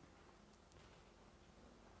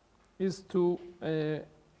 Is to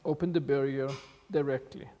open the barrier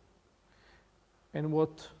directly. And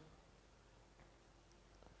what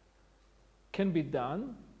can be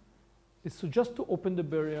done is just to open the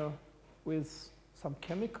barrier with some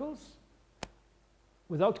chemicals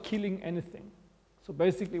without killing anything. So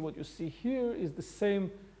basically what you see here is the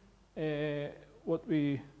same what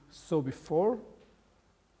we saw before.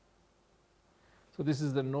 So this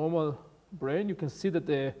is the normal brain. You can see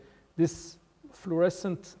that this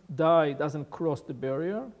fluorescent dye doesn't cross the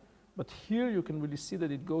barrier, but here you can really see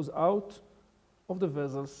that it goes out of the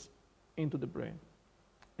vessels into the brain.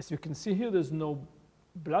 As you can see here, there's no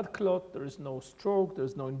blood clot, there is no stroke,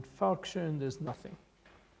 there's no infarction, there's nothing.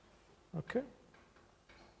 Okay?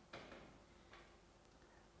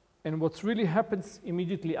 And what really happens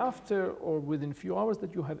immediately after or within a few hours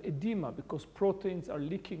that you have edema because proteins are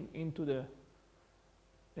leaking into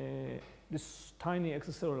this tiny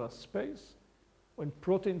extracellular space. When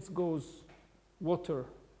proteins goes, water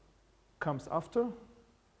comes after.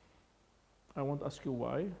 I won't ask you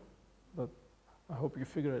why, but I hope you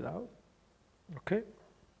figure it out. Okay?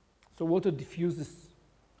 So water diffuses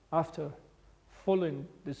after following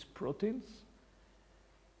these proteins,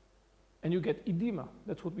 and you get edema.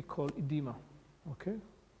 That's what we call edema. Okay?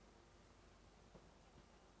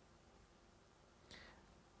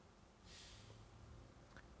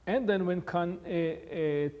 And then one can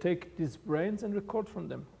take these brains and record from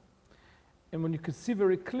them. And when you can see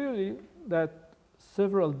very clearly that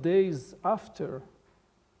several days after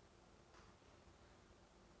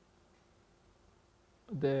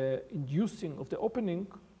the inducing of the opening,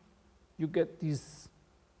 you get these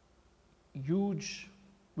huge,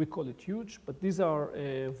 we call it huge, but these are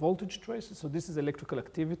voltage traces. So this is electrical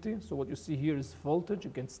activity. So what you see here is voltage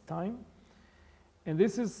against time. And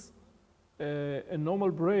this is a normal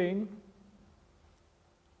brain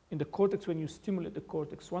in the cortex when you stimulate the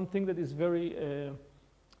cortex. One thing that is very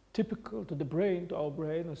typical to the brain, to our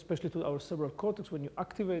brain, especially to our cerebral cortex, when you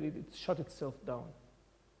activate it, it shuts itself down.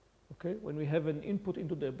 Okay? When we have an input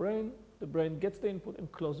into the brain gets the input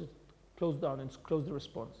and closes down and close the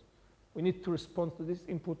response. We need to respond to this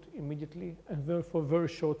input immediately and for a very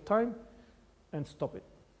short time and stop it.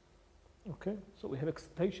 Okay? So we have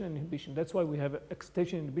excitation and inhibition. That's why we have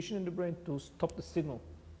excitation and inhibition in the brain to stop the signal.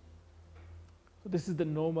 So this is the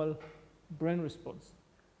normal brain response.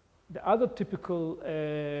 The other typical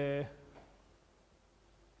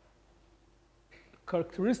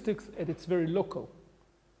characteristics, and it's very local.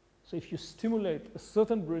 So if you stimulate a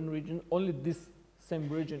certain brain region, only this same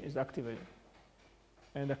region is activated.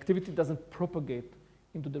 And activity doesn't propagate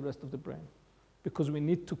into the rest of the brain because we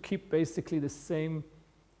need to keep basically the same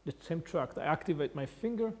track. I activate my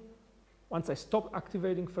finger. Once I stop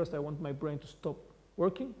activating, first I want my brain to stop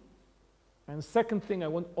working. And the second thing, I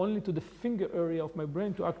want only to the finger area of my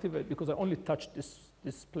brain to activate because I only touch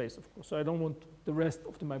this place, of course. So I don't want the rest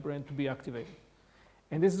of my brain to be activated.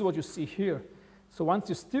 And this is what you see here. So once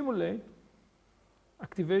you stimulate,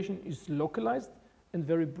 activation is localized and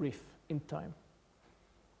very brief in time.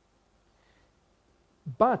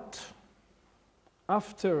 But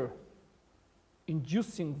after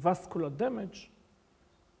inducing vascular damage,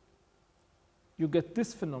 you get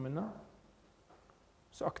this phenomena.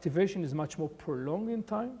 So activation is much more prolonged in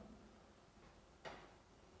time,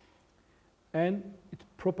 and it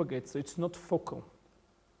propagates, so it's not focal.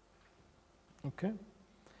 Okay?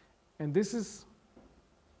 And this is,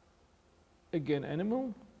 again,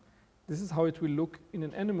 animal. This is how it will look in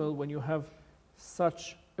an animal when you have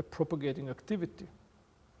such a propagating activity.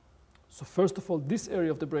 So first of all, this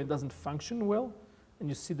area of the brain doesn't function well, and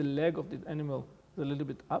you see the leg of the animal is a little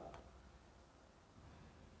bit up.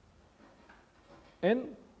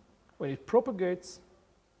 And when it propagates,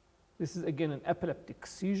 this is again an epileptic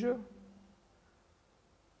seizure.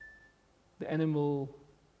 The animal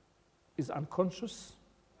is unconscious,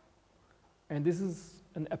 and this is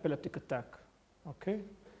an epileptic attack. Okay?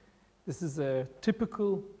 This is a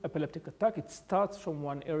typical epileptic attack. It starts from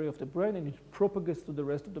one area of the brain and it propagates to the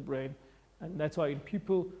rest of the brain. And that's why in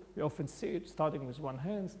people, we often see it starting with one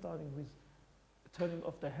hand, starting with turning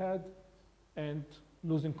off the head and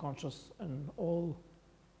losing consciousness, and all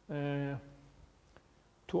 2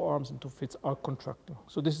 arms and 2 feet are contracting.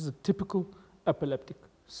 So this is a typical epileptic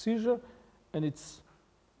seizure, and it's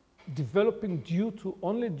developing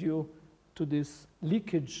only due to this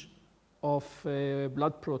leakage of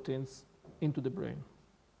blood proteins into the brain.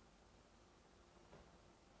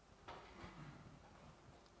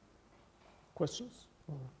 Questions?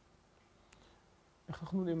 איך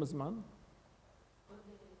אנחנו יודעים הזמן?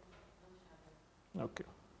 Okay.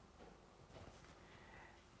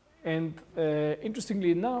 And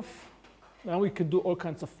interestingly enough, now we can do all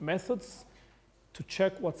kinds of methods to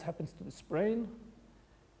check what happens to this brain.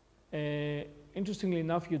 Interestingly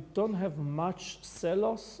enough, you don't have much cell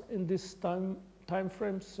loss in this time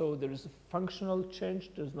frame, so there is a functional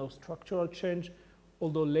change, there's no structural change,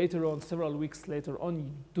 although later on, several weeks later on,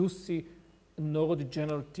 you do see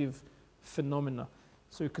neurodegenerative phenomena.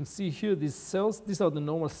 So you can see here these cells, these are the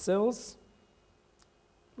normal cells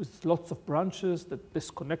with lots of branches that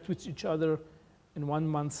disconnect with each other, and 1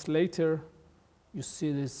 month later you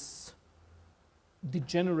see this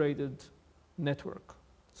degenerated network.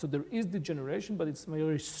 So there is degeneration, but it's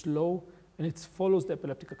very slow and it follows the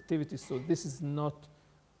epileptic activity, so this is not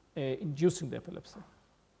inducing the epilepsy.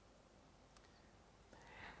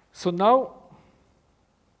 So now,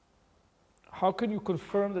 how can you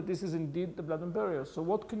confirm that this is indeed the blood-brain barrier? So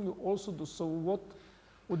what can you also do? So what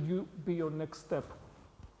would be your next step?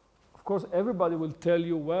 Of course, everybody will tell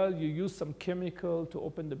you, well, you use some chemical to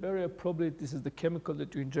open the barrier. Probably this is the chemical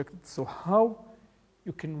that you injected. So how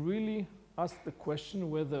you can really ask the question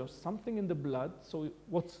whether something in the blood, so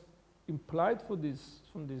what's implied from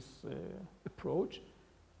this approach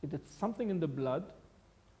is that something in the blood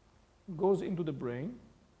goes into the brain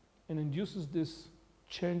and induces these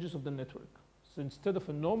changes of the network. So instead of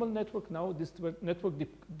a normal network, now this network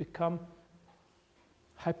become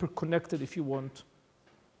hyper-connected, if you want,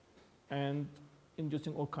 and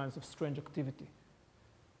inducing all kinds of strange activity.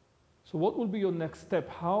 So what will be your next step?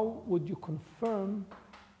 How would you confirm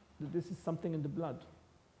that this is something in the blood?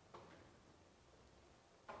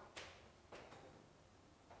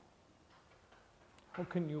 How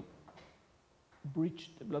can you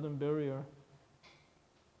breach the blood-brain barrier?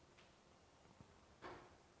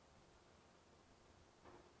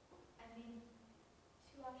 I mean,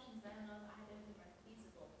 two options. I don't know if either of them are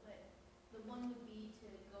feasible, but the one would be to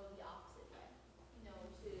go the opposite way. You know,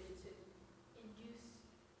 to induce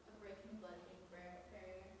a break in the blood-brain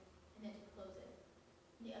barrier and then to close it.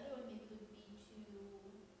 And the other one maybe would be to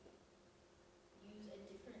use a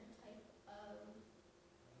different type of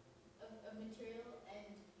material and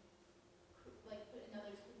like put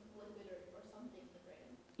another type of liquid or something in the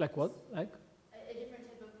brain. Like what? Like? A different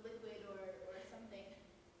type of liquid or something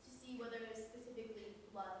to see whether it was specifically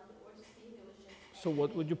blood or to see if it was just. So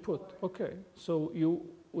what would you put? Okay, so you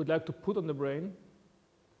would like to put on the brain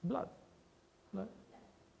blood, right? Yeah.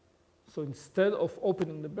 So instead of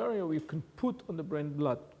opening the barrier, we can put on the brain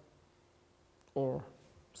blood or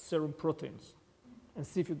serum proteins and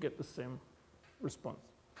see if you get the same response.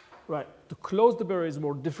 Right, to close the barrier is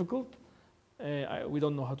more difficult. We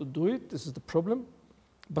don't know how to do it. This is the problem.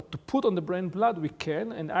 But to put on the brain blood, we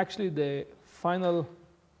can. And actually, the final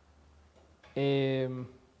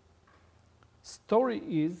story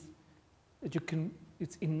is that you can.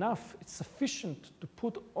 It's enough. It's sufficient to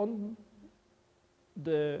put on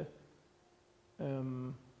the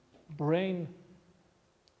brain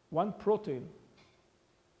one protein.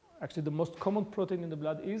 Actually, the most common protein in the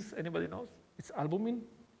blood is, anybody knows? It's albumin.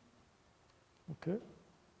 Okay.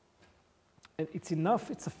 And it's enough,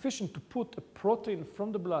 it's sufficient to put a protein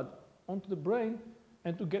from the blood onto the brain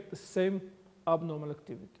and to get the same abnormal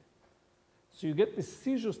activity. So you get this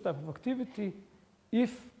seizures type of activity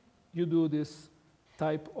if you do this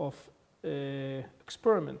type of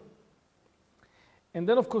experiment. And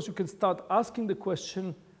then, of course, you can start asking the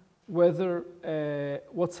question whether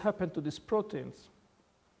what's happened to these proteins.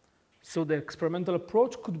 So the experimental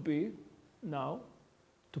approach could be now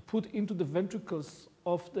to put into the ventricles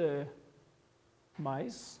of the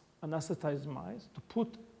mice, anesthetized mice, to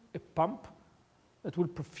put a pump that will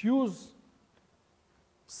perfuse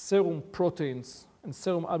serum proteins and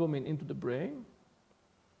serum albumin into the brain.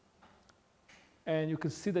 And you can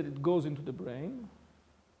see that it goes into the brain.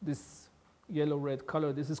 This yellow-red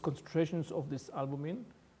color, this is concentrations of this albumin.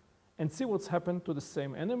 And see what's happened to the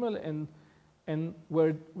same animal and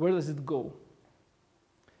where does it go.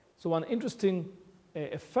 So one interesting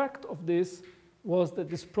effect of this was that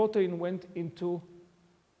this protein went into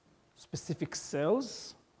specific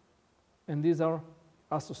cells, and these are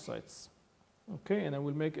astrocytes. Okay, and I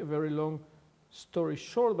will make a very long story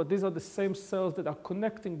short, but these are the same cells that are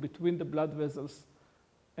connecting between the blood vessels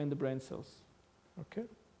and the brain cells. Okay?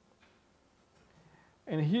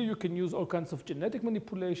 And here you can use all kinds of genetic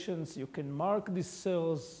manipulations. You can mark these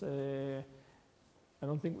cells. I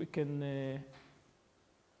don't think we can,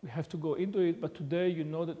 we have to go into it, but today you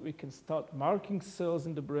know that we can start marking cells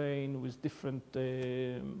in the brain with different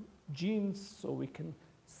genes, so we can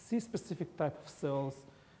see specific type of cells.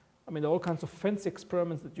 I mean, there are all kinds of fancy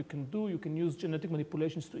experiments that you can do. You can use genetic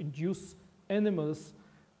manipulations to induce animals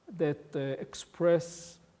that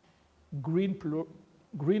express green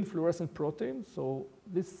fluorescent protein. So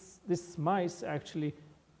this mice actually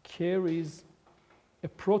carries a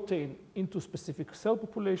protein into specific cell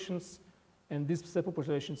populations, and these cell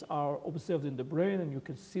populations are observed in the brain, and you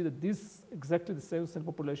can see that these exactly the same cell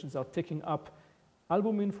populations are taking up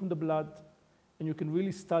albumin from the blood, and you can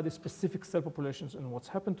really study specific cell populations and what's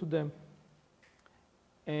happened to them.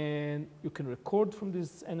 And you can record from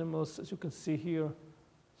these animals, as you can see here.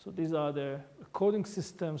 So these are the recording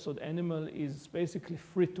systems. So the animal is basically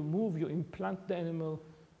free to move. You implant the animal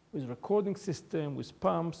with recording system, with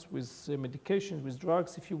pumps, with medications, with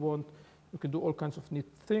drugs if you want. You can do all kinds of neat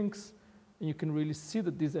things. And you can really see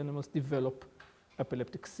that these animals develop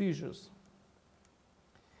epileptic seizures.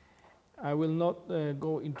 I will not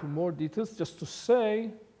go into more details, just to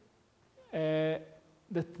say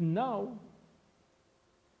that now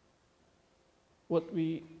what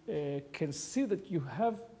we can see that you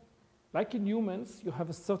have, like in humans, you have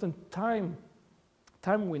a certain time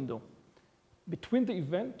window between the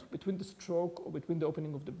event, between the stroke, or between the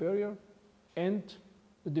opening of the barrier and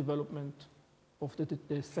the development of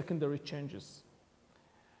the secondary changes.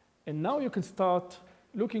 And now you can start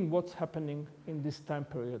looking what's happening in this time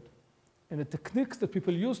period. And the techniques that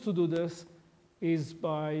people use to do this is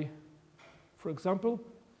by, for example,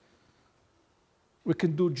 we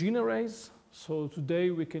can do gene arrays. So today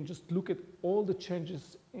we can just look at all the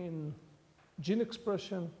changes in gene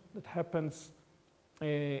expression that happens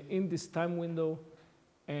in this time window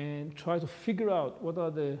and try to figure out what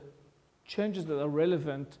are the changes that are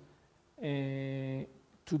relevant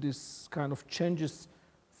to this kind of changes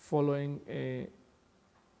following a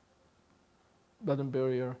blood-brain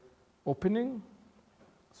barrier opening.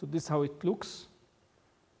 So this is how it looks.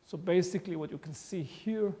 So basically what you can see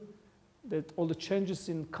here, that all the changes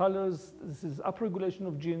in colors, this is upregulation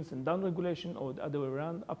of genes and downregulation, or the other way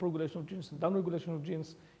around, upregulation of genes and downregulation of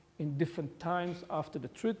genes in different times after the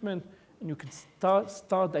treatment. And you can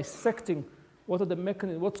start dissecting what are the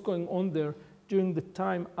mechanisms, what's going on there during the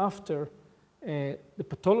time after the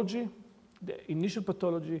pathology, the initial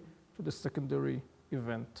pathology, to the secondary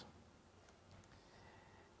event.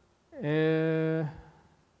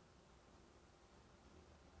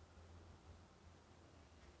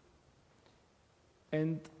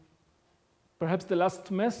 And perhaps the last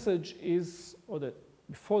message is, or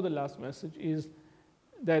before the last message is,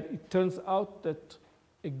 that it turns out that,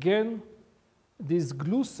 again, these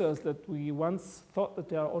glue cells that we once thought that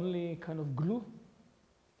they are only kind of glue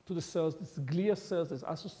to the cells, these glia cells, these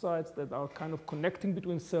astrocytes that are kind of connecting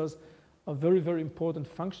between cells, are very, very important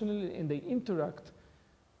functionally, and they interact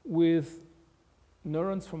with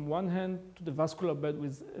neurons from one hand to the vascular bed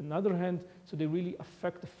with another hand, so they really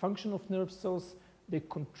affect the function of nerve cells. They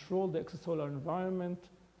control the extracellular environment.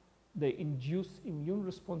 They induce immune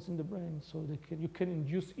response in the brain. So you can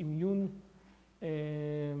induce immune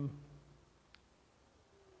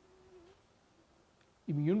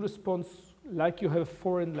response like you have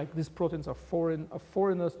foreign, like these proteins are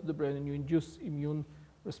foreigners to the brain, and you induce immune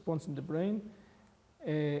response in the brain.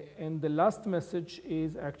 And the last message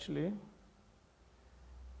is actually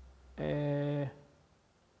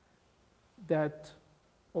that,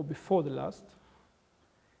 or before the last,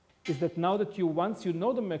 is that now that once you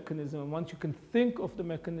know the mechanism, and once you can think of the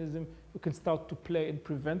mechanism, you can start to play and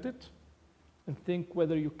prevent it, and think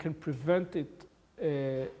whether you can prevent it.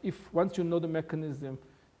 If once you know the mechanism,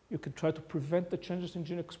 you can try to prevent the changes in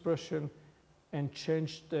gene expression and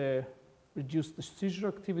reduce the seizure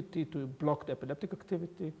activity to block the epileptic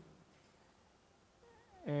activity,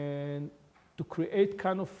 and to create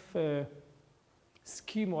kind of a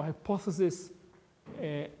scheme or hypothesis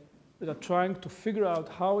that are trying to figure out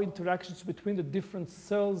how interactions between the different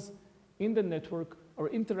cells in the network are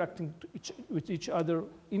interacting with each other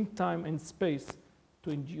in time and space to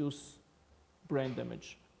induce brain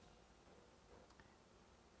damage.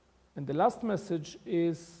 And the last message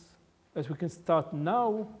is that we can start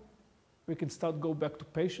now, we can go back to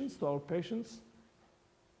our patients,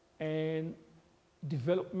 and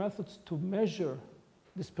develop methods to measure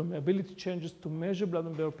these permeability changes, to measure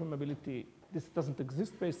blood-brain barrier permeability. This doesn't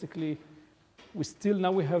exist, basically.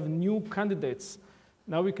 Now we have new candidates.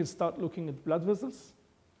 Now we can start looking at blood vessels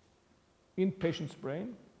in patient's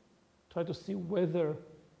brain, try to see whether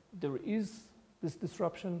there is this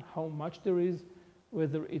disruption, how much there is,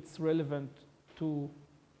 whether it's relevant to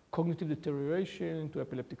cognitive deterioration, to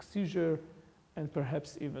epileptic seizure, and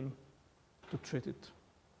perhaps even to treat it.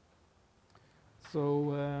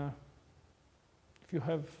 So if you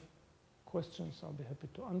have questions, I'll be happy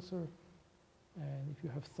to answer. And if you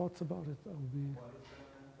have thoughts about it, I'll be... What is the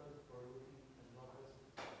method for looking at blood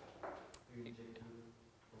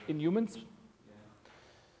vessels? In humans? Yeah.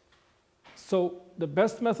 So the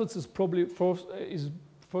best methods is probably first is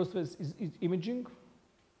imaging.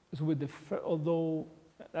 Although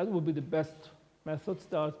that would be the best methods.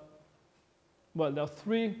 There are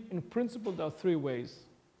three, in principle, there are three ways.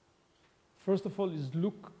 First of all is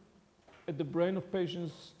look at the brain of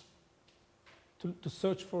patients to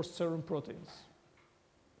search for serum proteins.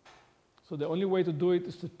 So the only way to do it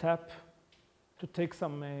is to take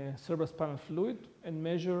some cerebrospinal fluid and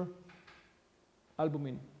measure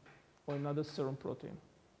albumin or another serum protein.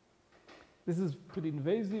 This is pretty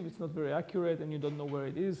invasive, it's not very accurate, and you don't know where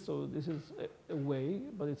it is, so this is a way,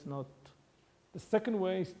 but it's not. The second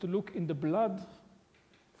way is to look in the blood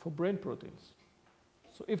for brain proteins.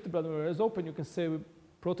 So if the blood mirror is open, you can say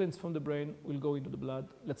proteins from the brain will go into the blood,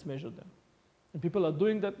 let's measure them. And people are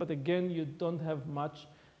doing that, but again, you don't have much.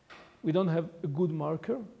 We don't have a good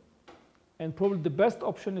marker. And probably the best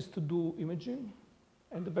option is to do imaging.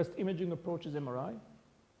 And the best imaging approach is MRI.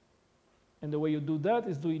 And the way you do that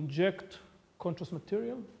is to inject contrast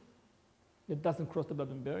material that doesn't cross the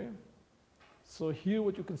blood-brain barrier. So here,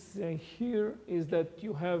 what you can see here is that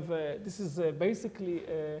you have, this is basically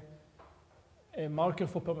a marker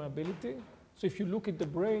for permeability. So if you look at the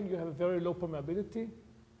brain, you have a very low permeability.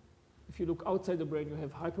 If you look outside the brain, you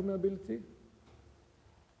have high permeability.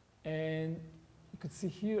 And you can see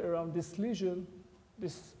here around this lesion,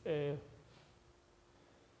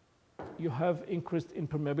 you have increased in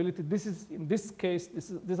permeability. This is, in this case,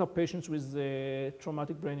 these are patients with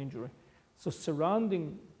traumatic brain injury. So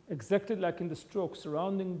surrounding, exactly like in the stroke,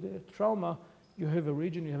 surrounding the trauma, you have a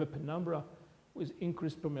region, you have a penumbra with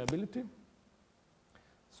increased permeability.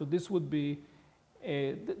 So this would be,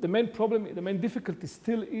 the main problem, the main difficulty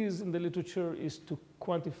still is in the literature is to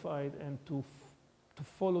quantify it and to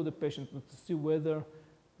follow the patient and to see whether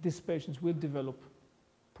these patients will develop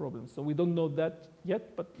problems. So we don't know that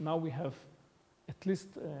yet, but now we have at least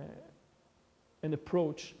an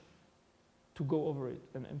approach to go over it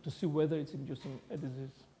and to see whether it's inducing a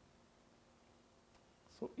disease.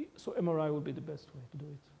 So MRI would be the best way to do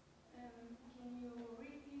it. Can you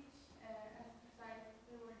repeat sites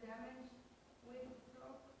that were damaged with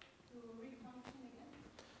stroke to refunction again?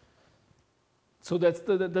 So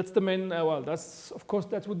that's the main, well, that's, of course,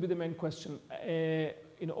 that would be the main question.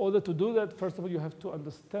 In order to do that, first of all, you have to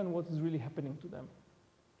understand what is really happening to them.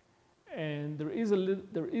 And there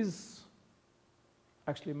is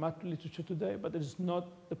actually much literature today, but there's not,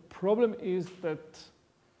 the problem is that,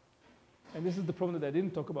 and this is the problem that I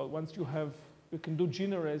didn't talk about, once you can do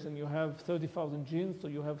gene arrays and you have 30,000 genes, so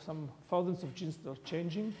you have some thousands of genes that are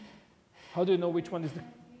changing. How do you know which one is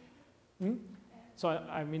the, So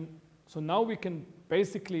I mean, so now we can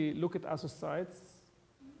basically look at astrocytes,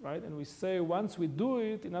 right? And we say once we do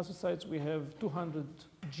it, in astrocytes we have 200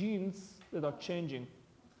 genes that are changing.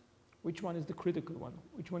 Which one is the critical one?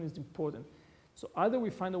 Which one is important? So either we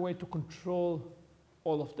find a way to control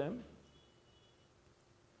all of them,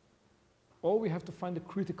 or we have to find the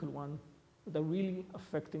critical one that are really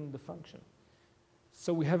affecting the function.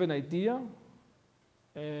 So we have an idea,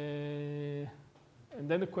 and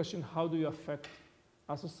then the question, how do you affect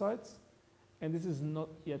astrocytes? And this is not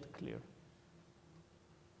yet clear.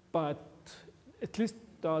 But at least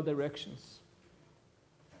there are directions.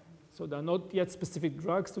 So there are not yet specific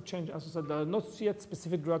drugs to change astrocytes. There are not yet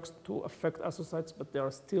specific drugs to affect astrocytes, but there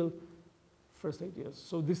are still first ideas.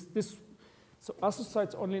 So so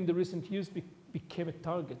astrocytes only in the recent years became a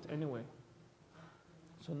target anyway.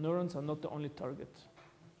 So neurons are not the only target.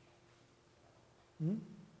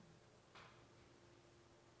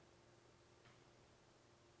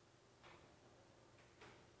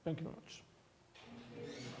 Thank you very much.